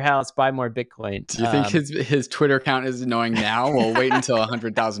mortgage your house, buy more Bitcoin. Do you think his Twitter account is knowing now? We'll wait until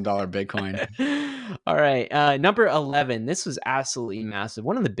 $100,000 Bitcoin. All right. Number 11. This was absolutely massive.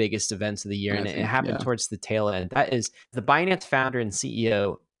 One of the biggest events of the year, and it happened towards the tail end. That is the Binance founder and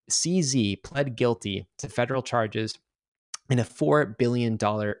CEO, CZ, pled guilty to federal charges in a $4 billion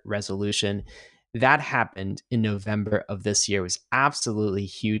resolution. That happened in November of this year. It was absolutely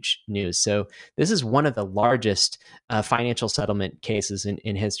huge news. So this is one of the largest financial settlement cases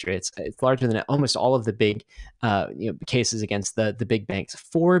in history. It's larger than almost all of the big cases against the big banks.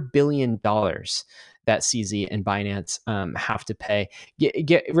 $4 billion that CZ and Binance have to pay.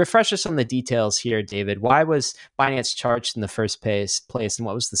 Refresh us on the details here, David. Why was Binance charged in the first place, and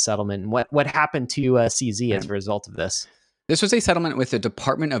what was the settlement? And what happened to CZ as a result of this? This was a settlement with the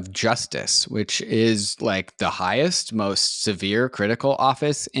Department of Justice, which is like the highest, most severe critical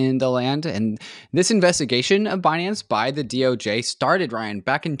office in the land. And this investigation of Binance by the DOJ started, Ryan,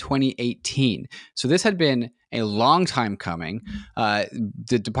 back in 2018. So this had been a long time coming.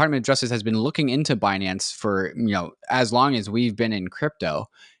 The Department of Justice has been looking into Binance for, as long as we've been in crypto,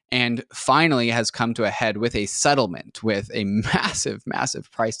 and finally has come to a head with a settlement with a massive, massive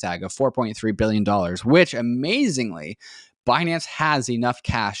price tag of $4.3 billion, which amazingly, Binance has enough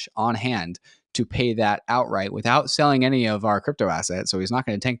cash on hand to pay that outright without selling any of our crypto assets. So he's not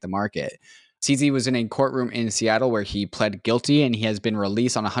going to tank the market. CZ was in a courtroom in Seattle where he pled guilty, and he has been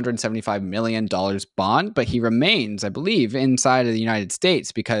released on $175 million bond, but he remains, I believe, inside of the United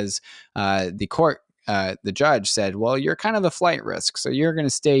States because the judge said, well, you're kind of a flight risk, so you're going to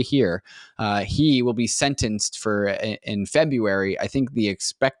stay here. He will be sentenced in February. I think the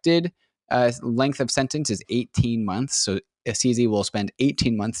expected length of sentence is 18 months. So CZ will spend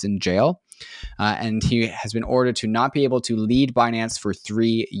 18 months in jail. And he has been ordered to not be able to lead Binance for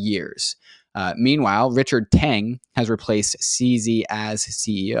 3 years. Meanwhile, Richard Tang has replaced CZ as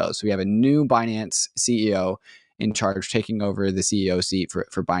CEO. So we have a new Binance CEO in charge, taking over the CEO seat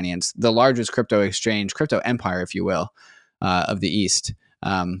for Binance, the largest crypto exchange, crypto empire, if you will, of the East.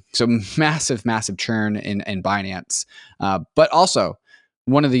 So massive, massive churn in Binance, but also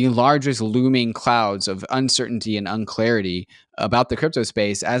one of the largest looming clouds of uncertainty and unclarity about the crypto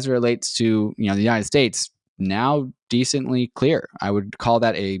space as it relates to the United States, now decently clear. I would call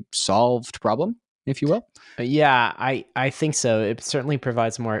that a solved problem, if you will. Yeah, I think so. It certainly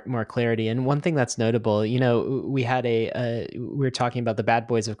provides more clarity. And one thing that's notable, we had we were talking about the bad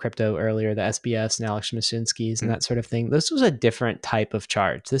boys of crypto earlier, the SBFs and Alex Mashinsky's and that sort of thing. This was a different type of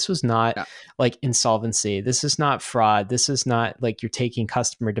charge. This was not like insolvency. This is not fraud. This is not like you're taking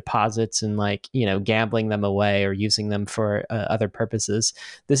customer deposits and gambling them away or using them for other purposes.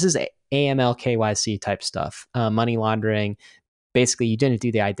 This is AML KYC type stuff, money laundering. Basically, you didn't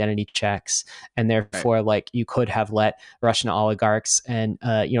do the identity checks, and therefore, you could have let Russian oligarchs and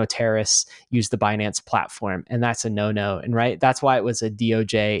terrorists use the Binance platform, and that's a no-no. And that's why it was a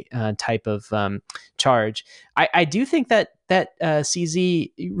DOJ type of charge. I do think that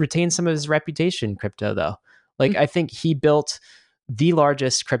CZ retains some of his reputation in crypto, though. I think he built the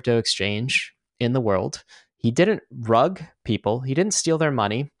largest crypto exchange in the world. He didn't rug people. He didn't steal their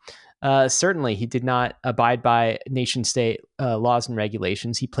money. Certainly, he did not abide by nation-state laws and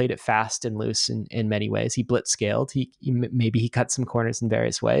regulations. He played it fast and loose in many ways. He blitzscaled. Maybe he cut some corners in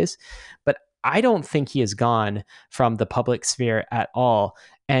various ways, but I don't think he has gone from the public sphere at all.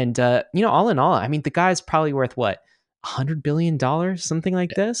 And all in all, I mean, the guy's probably worth what, $100 billion, something like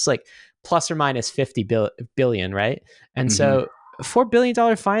this, plus or minus 50 billion, right? And so $4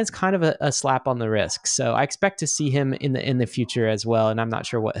 billion fine is kind of a slap on the wrist. So I expect to see him in the future as well. And I'm not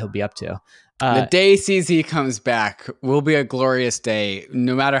sure what he'll be up to. The day CZ comes back will be a glorious day.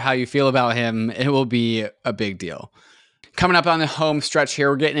 No matter how you feel about him, it will be a big deal. Coming up on the home stretch here,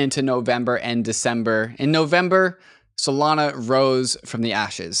 we're getting into November and December. In November, Solana rose from the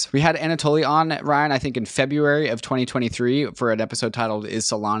ashes. We had Anatoly on, Ryan, I think in February of 2023 for an episode titled, Is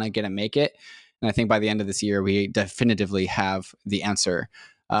Solana Gonna Make It? And I think by the end of this year, we definitively have the answer.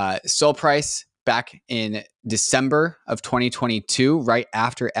 SOL price back in December of 2022, right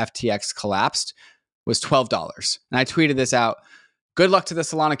after FTX collapsed, was $12. And I tweeted this out. Good luck to the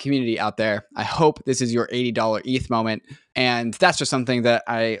Solana community out there. I hope this is your $80 ETH moment. And that's just something that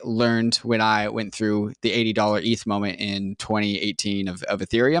I learned when I went through the $80 ETH moment in 2018 of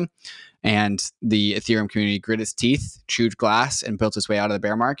Ethereum. And the Ethereum community grit its teeth, chewed glass, and built its way out of the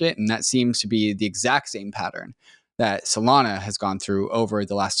bear market. And that seems to be the exact same pattern that Solana has gone through over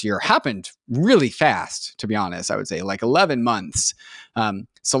the last year. Happened really fast, to be honest. I would say like 11 months.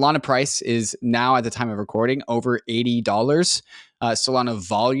 Solana price is now, at the time of recording, over $80. Solana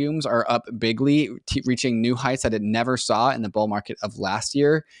volumes are up bigly, reaching new heights that it never saw in the bull market of last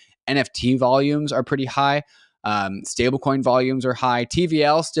year. NFT volumes are pretty high. Stablecoin volumes are high.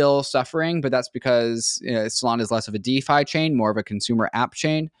 TVL still suffering, but that's because Solana is less of a DeFi chain, more of a consumer app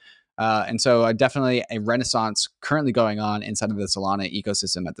chain. And so definitely a renaissance currently going on inside of the Solana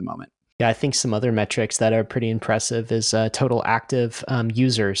ecosystem at the moment. Yeah, I think some other metrics that are pretty impressive is total active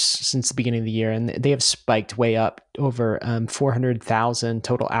users since the beginning of the year. And they have spiked way up over 400,000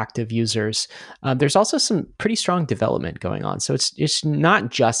 total active users. There's also some pretty strong development going on. So it's not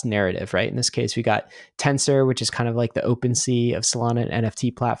just narrative, right? In this case, we got Tensor, which is kind of like the OpenSea of Solana and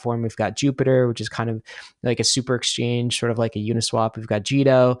NFT platform. We've got Jupiter, which is kind of like a super exchange, sort of like a Uniswap. We've got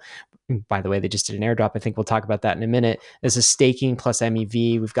Jito. By the way, they just did an airdrop. I think we'll talk about that in a minute. There's a staking plus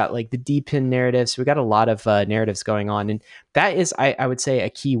MEV. We've got like the DPIN narrative. So we've got a lot of narratives going on. And that is, I would say, a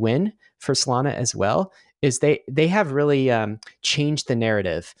key win for Solana as well, is they have really changed the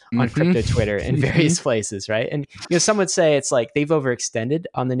narrative on crypto Twitter in various places, right? And some would say it's like they've overextended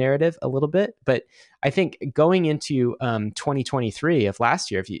on the narrative a little bit. But I think going into 2023 of last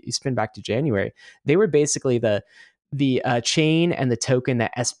year, if you spin back to January, they were basically the chain and the token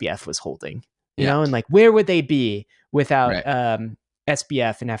that SBF was holding, you know, and like, where would they be without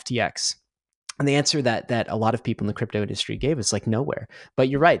SBF and FTX? And the answer that a lot of people in the crypto industry gave is like nowhere. But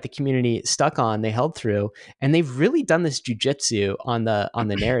you're right, the community stuck on, they held through, and they've really done this jujitsu on the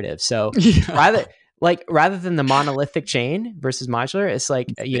narrative. So rather than the monolithic chain versus modular, it's like,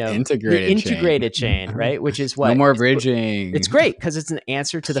 the integrated chain, right? Which is what no more bridging. It's great because it's an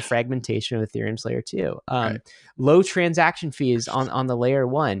answer to the fragmentation of Ethereum's layer 2. Low transaction fees on the layer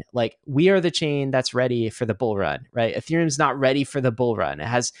 1. Like, we are the chain that's ready for the bull run, right? Ethereum's not ready for the bull run. It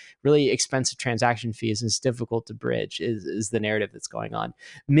has really expensive transaction fees and it's difficult to bridge is the narrative that's going on.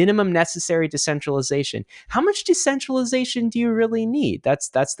 Minimum necessary decentralization. How much decentralization do you really need? That's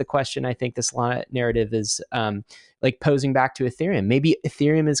the question I think this narrative is like posing back to Ethereum. Maybe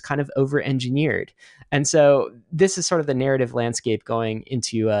Ethereum is kind of over-engineered. And so this is sort of the narrative landscape going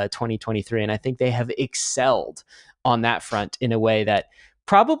into 2023. And I think they have excelled on that front in a way that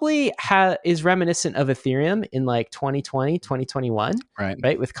probably is reminiscent of Ethereum in like 2020, 2021,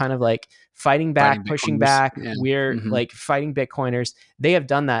 right? With kind of like fighting back, pushing back. Yeah. We're like fighting Bitcoiners. They have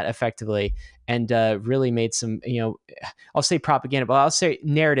done that effectively and really made some, I'll say propaganda, but I'll say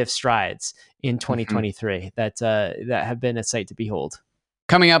narrative strides in 2023 that have been a sight to behold.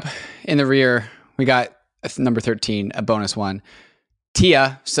 Coming up in the rear, we got number 13, a bonus one.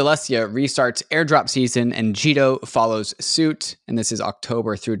 TIA, Celestia, restarts airdrop season and Jito follows suit. And this is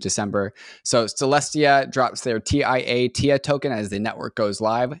October through December. So Celestia drops their TIA token as the network goes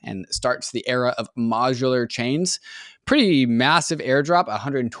live and starts the era of modular chains. Pretty massive airdrop,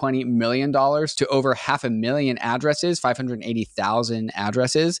 $120 million to over 500,000 addresses, 580,000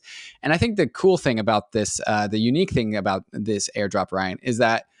 addresses. And I think the cool thing about this, the unique thing about this airdrop, Ryan, is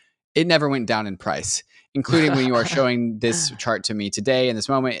that it never went down in price, including when you are showing this chart to me today. In this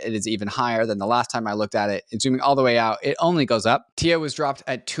moment, it is even higher than the last time I looked at it. It's zooming all the way out. It only goes up. TIA was dropped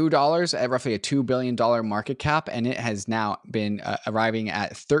at $2 at roughly a $2 billion market cap, and it has now been arriving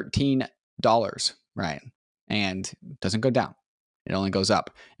at $13, right? And doesn't go down. It only goes up.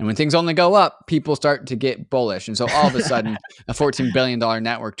 And when things only go up, people start to get bullish. And so all of a sudden, a $14 billion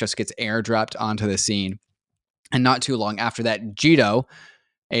network just gets airdropped onto the scene. And not too long after that, Jito,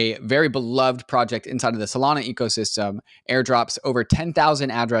 a very beloved project inside of the Solana ecosystem, airdrops over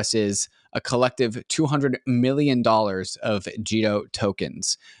 10,000 addresses, a collective $200 million of Jito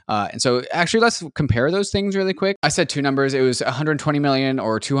tokens. And so actually, let's compare those things really quick. I said two numbers. It was 120 million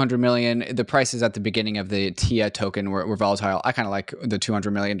or 200 million. The prices at the beginning of the TIA token were volatile. I kind of like the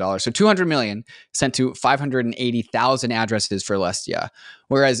 $200 million. So 200 million sent to 580,000 addresses for Celestia,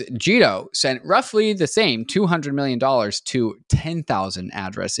 Whereas Jito sent roughly the same $200 million to 10,000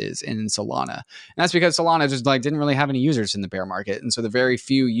 addresses in Solana. And that's because Solana just didn't really have any users in the bear market. And so the very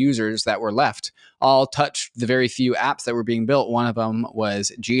few users that were left all touched the very few apps that were being built. One of them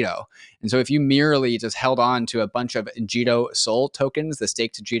was Jito. And so if you merely just held on to a bunch of Jito Sol tokens, the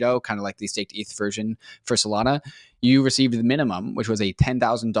staked Jito, kind of like the staked ETH version for Solana, you received the minimum, which was a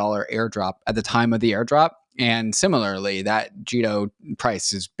 $10,000 airdrop at the time of the airdrop. And similarly, that Jito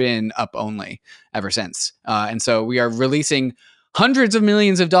price has been up only ever since. And so we are releasing hundreds of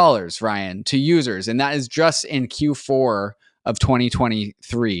millions of dollars, Ryan, to users. And that is just in Q4 of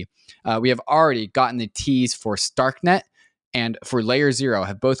 2023. We have already gotten the tease for Starknet and for Layer 0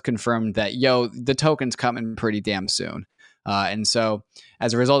 have both confirmed that, the token's coming pretty damn soon. And so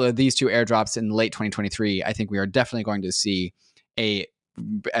as a result of these two airdrops in late 2023, I think we are definitely going to see a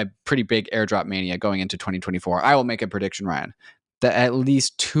pretty big airdrop mania going into 2024. I will make a prediction, Ryan, that at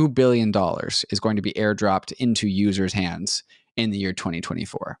least $2 billion is going to be airdropped into users' hands in the year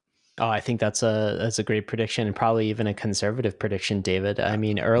 2024. Oh, I think that's a great prediction, and probably even a conservative prediction, David. I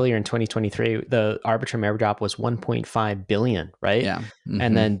mean, earlier in 2023, the Arbitrum airdrop was 1.5 billion, right? Yeah. Mm-hmm.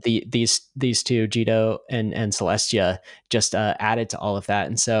 And then these two, Jito and Celestia, just added to all of that.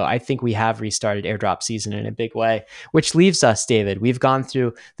 And so I think we have restarted airdrop season in a big way, which leaves us, David. We've gone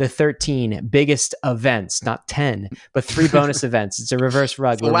through the 13 biggest events, not 10, but 3 bonus events. It's a reverse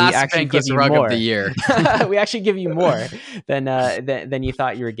rug. It's the last bankless rug of the year. We actually give you more than you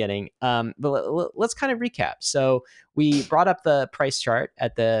thought you were getting. But let's kind of recap. So we brought up the price chart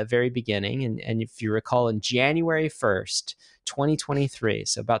at the very beginning. And if you recall, in January 1st, 2023,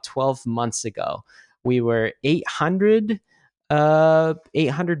 so about 12 months ago, we were $800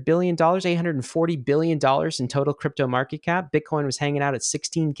 billion, $840 billion in total crypto market cap. Bitcoin was hanging out at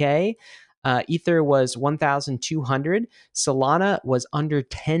 16K. Ether was 1,200. Solana was under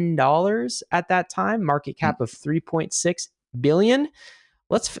 $10 at that time, market cap of 3.6 billion.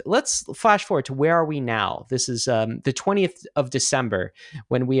 Let's flash forward to where are we now? This is the 20th of December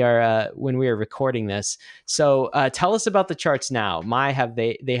when we are recording this. So tell us about the charts now.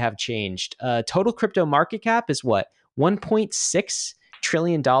 They have changed. Total crypto market cap is what? $1.6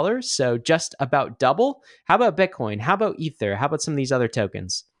 trillion. So just about double. How about Bitcoin? How about Ether? How about some of these other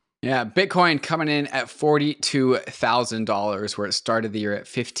tokens? Yeah, Bitcoin coming in at $42,000, where it started the year at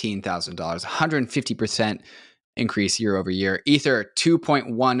 $15,000, 150% increase year over year. Ether,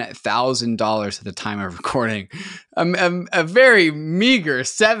 $2,100 at the time of recording. A very meager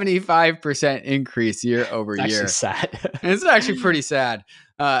 75% increase year over year. It's actually sad. It's actually pretty sad.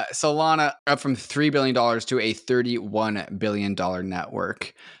 Solana up from $3 billion to a $31 billion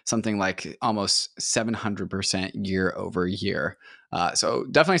network, something like almost 700% year over year. So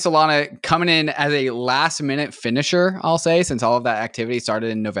definitely Solana coming in as a last minute finisher, I'll say, since all of that activity started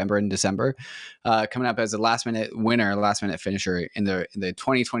in November and December, coming up as a last minute winner, last minute finisher in the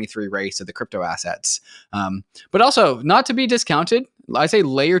 2023 race of the crypto assets. But also not to be discounted, I say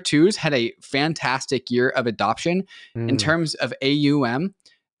layer 2s had a fantastic year of adoption in terms of AUM.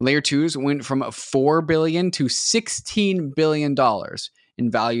 Layer 2s went from $4 billion to $16 billion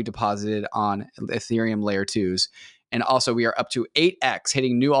in value deposited on Ethereum layer 2s. And also we are up to 8x,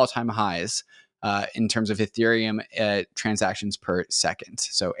 hitting new all-time highs in terms of Ethereum transactions per second.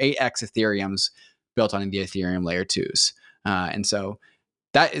 So 8x Ethereums built on the Ethereum layer 2s. And so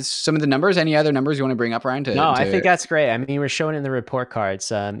that is some of the numbers. Any other numbers you want to bring up, Ryan? I think that's great. I mean, we're showing in the report cards.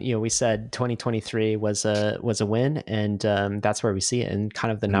 We said 2023 was a win, and that's where we see it in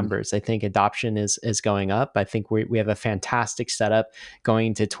kind of the numbers. I think adoption is going up. I think we have a fantastic setup going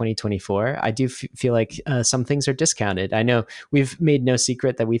into 2024. I do feel like some things are discounted. I know we've made no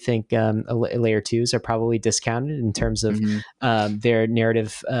secret that we think layer 2s are probably discounted in terms of their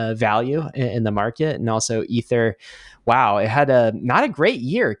narrative value in the market, and also Ether. Wow, it had not a great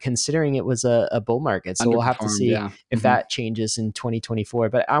year considering it was a bull market. So we'll have to see if that changes in 2024.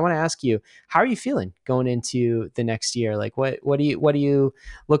 But I want to ask you, how are you feeling going into the next year? Like, what are you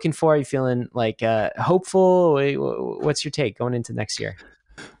looking for? Are you feeling like hopeful? What's your take going into next year?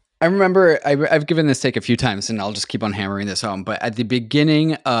 I remember I've given this take a few times, and I'll just keep on hammering this home. But at the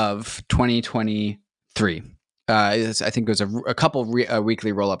beginning of 2023, I think it was a couple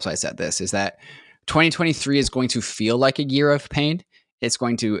weekly roll-ups. I said this is that 2023 is going to feel like a year of pain. It's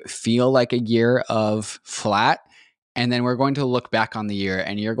going to feel like a year of flat. And then we're going to look back on the year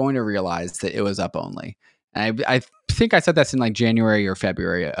and you're going to realize that it was up only. And I think I said that's in like January or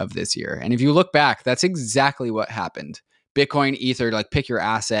February of this year. And if you look back, that's exactly what happened. Bitcoin, Ether, like pick your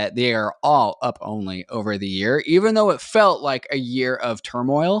asset, they are all up only over the year, even though it felt like a year of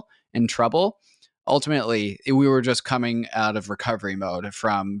turmoil and trouble. ultimately we were just coming out of recovery mode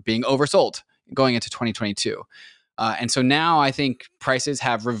from being oversold going into 2022. And so now I think prices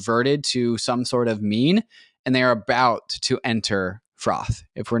have reverted to some sort of mean, and they are about to enter froth.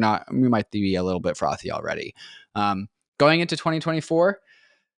 If we're not, we might be a little bit frothy already. Going into 2024,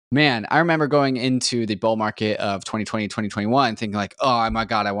 man, I remember going into the bull market of 2020, 2021, thinking like, oh my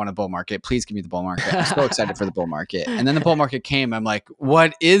God, I want a bull market. Please give me the bull market. I'm so excited for the bull market. And then the bull market came. I'm like,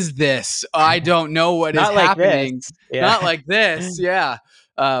 what is this? I don't know what is happening. Yeah. Not like this. Yeah.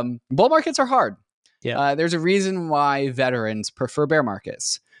 Bull markets are hard. Yeah. There's a reason why veterans prefer bear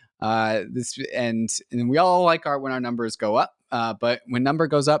markets. And we all like when our numbers go up, but when number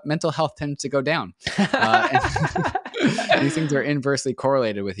goes up, mental health tends to go down. These things are inversely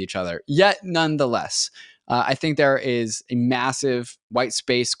correlated with each other. Yet, nonetheless, I think there is a massive white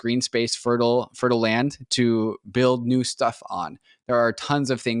space, green space, fertile land to build new stuff on. There are tons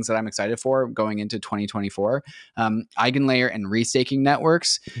of things that I'm excited for going into 2024. Eigenlayer and restaking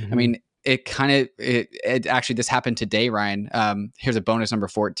networks. I mean, it actually, this happened today, Ryan. Here's a bonus number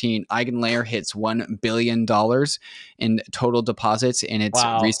 14. Eigenlayer hits $1 billion in total deposits in its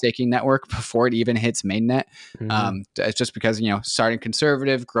restaking network before it even hits mainnet. It's just because, starting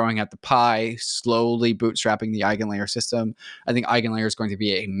conservative, growing at the pie, slowly bootstrapping the Eigenlayer system. I think Eigenlayer is going to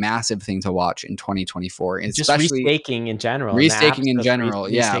be a massive thing to watch in 2024. And just especially restaking in general. Restaking in general.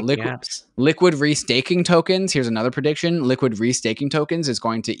 Yeah. Liquid restaking tokens. Here's another prediction. Liquid restaking tokens is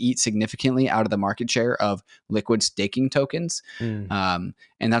going to eat significantly out of the market share of liquid staking tokens. And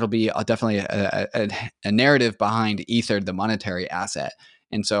that'll be definitely a narrative behind Ether, the monetary asset.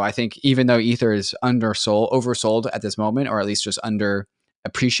 And so I think even though Ether is oversold at this moment, or at least just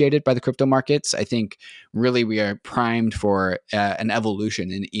underappreciated by the crypto markets, I think really we are primed for an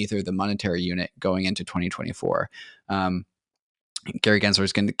evolution in Ether, the monetary unit, going into 2024. Gary Gensler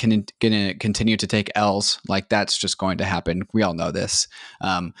is going to continue to take L's. Like, that's just going to happen. We all know this.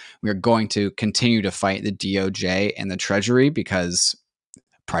 We are going to continue to fight the DOJ and the Treasury because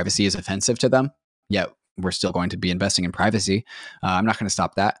privacy is offensive to them. Yet we're still going to be investing in privacy. I'm not going to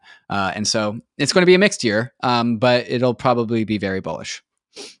stop that. And so it's going to be a mixed year, but it'll probably be very bullish.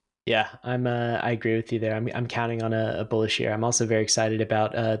 Yeah, I agree with you there. I'm counting on a bullish year. I'm also very excited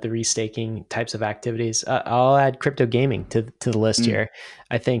about the restaking types of activities. I'll add crypto gaming to the list here.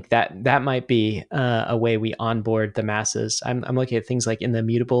 I think that might be a way we onboard the masses. I'm looking at things like in the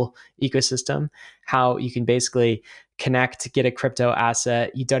immutable ecosystem, how you can basically connect, get a crypto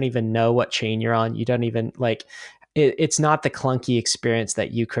asset. You don't even know what chain you're on. You don't even it's not the clunky experience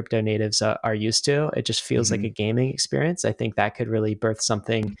that you crypto natives are used to. It just feels like a gaming experience. I think that could really birth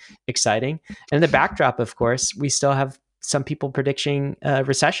something exciting. And in the backdrop, of course, we still have some people predicting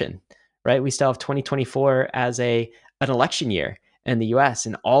recession, right? We still have 2024 as an election year in the US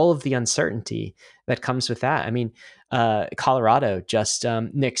and all of the uncertainty that comes with that. I mean, Colorado just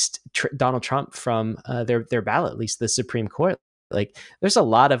nixed Donald Trump from their ballot, at least the Supreme Court. Like, there's a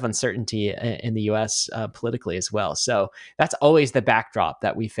lot of uncertainty in the US politically as well. So that's always the backdrop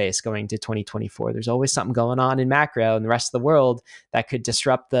that we face going to 2024. There's always something going on in macro and the rest of the world that could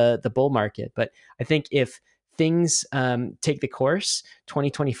disrupt the bull market. But I think if things take the course,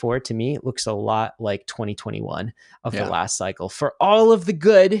 2024 to me looks a lot like 2021 of the last cycle for all of the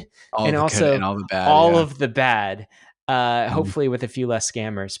good and also all the bad. All of the bad. Hopefully with a few less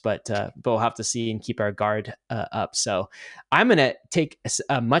scammers, but we'll have to see and keep our guard up. So I'm going to take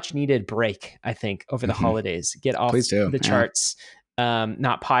a much needed break, I think, over the holidays, get off the charts,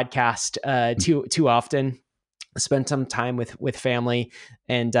 not podcast too often, spend some time with family.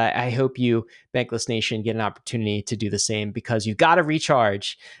 And I hope you, Bankless Nation, get an opportunity to do the same, because you've got to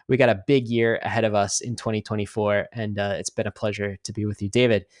recharge. We got a big year ahead of us in 2024. And it's been a pleasure to be with you.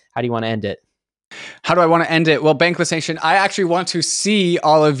 David, how do you want to end it? How do I want to end it? Well, Bankless Nation, I actually want to see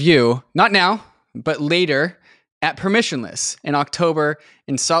all of you, not now, but later, at Permissionless in October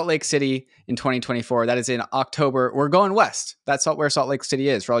in Salt Lake City in 2024. That is in October. We're going west. That's where Salt Lake City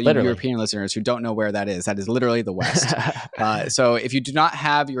is. For all you European listeners who don't know where that is literally the west. So if you do not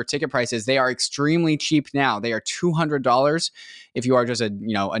have your ticket prices, they are extremely cheap now. They are $200 if you are just a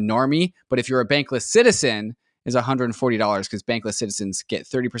normie. But if you're a Bankless citizen, is $140 because Bankless citizens get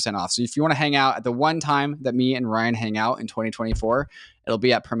 30% off. So if you want to hang out at the one time that me and Ryan hang out in 2024, it'll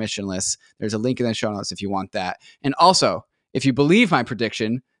be at Permissionless. There's a link in the show notes if you want that. And also, if you believe my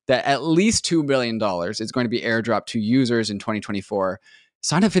prediction that at least $2 billion is going to be airdropped to users in 2024,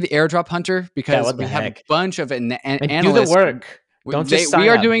 sign up for the Airdrop Hunter, because we have a bunch of analysts. Do the work. Don't just sign we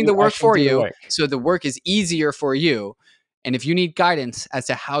are up. doing the work for you. Work. So the work is easier for you. And if you need guidance as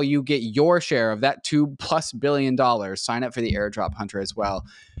to how you get your share of that $2+ billion, sign up for the Airdrop Hunter as well.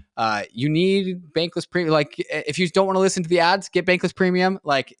 You need Bankless Premium. Like, if you don't want to listen to the ads, get Bankless Premium.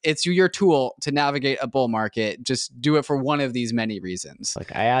 Like, it's your tool to navigate a bull market. Just do it for one of these many reasons.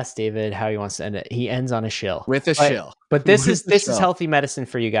 Like, I asked David how he wants to end it. He ends on a shill. With a shill. But this is healthy medicine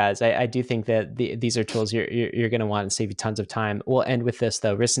for you guys. I do think that these are tools you're going to want and save you tons of time. We'll end with this,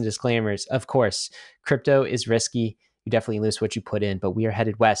 though. Risks and disclaimers. Of course, crypto is risky. You definitely lose what you put in, but we are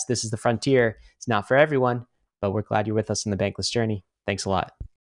headed west. This is the frontier. It's not for everyone, but we're glad you're with us on the Bankless journey. Thanks a lot.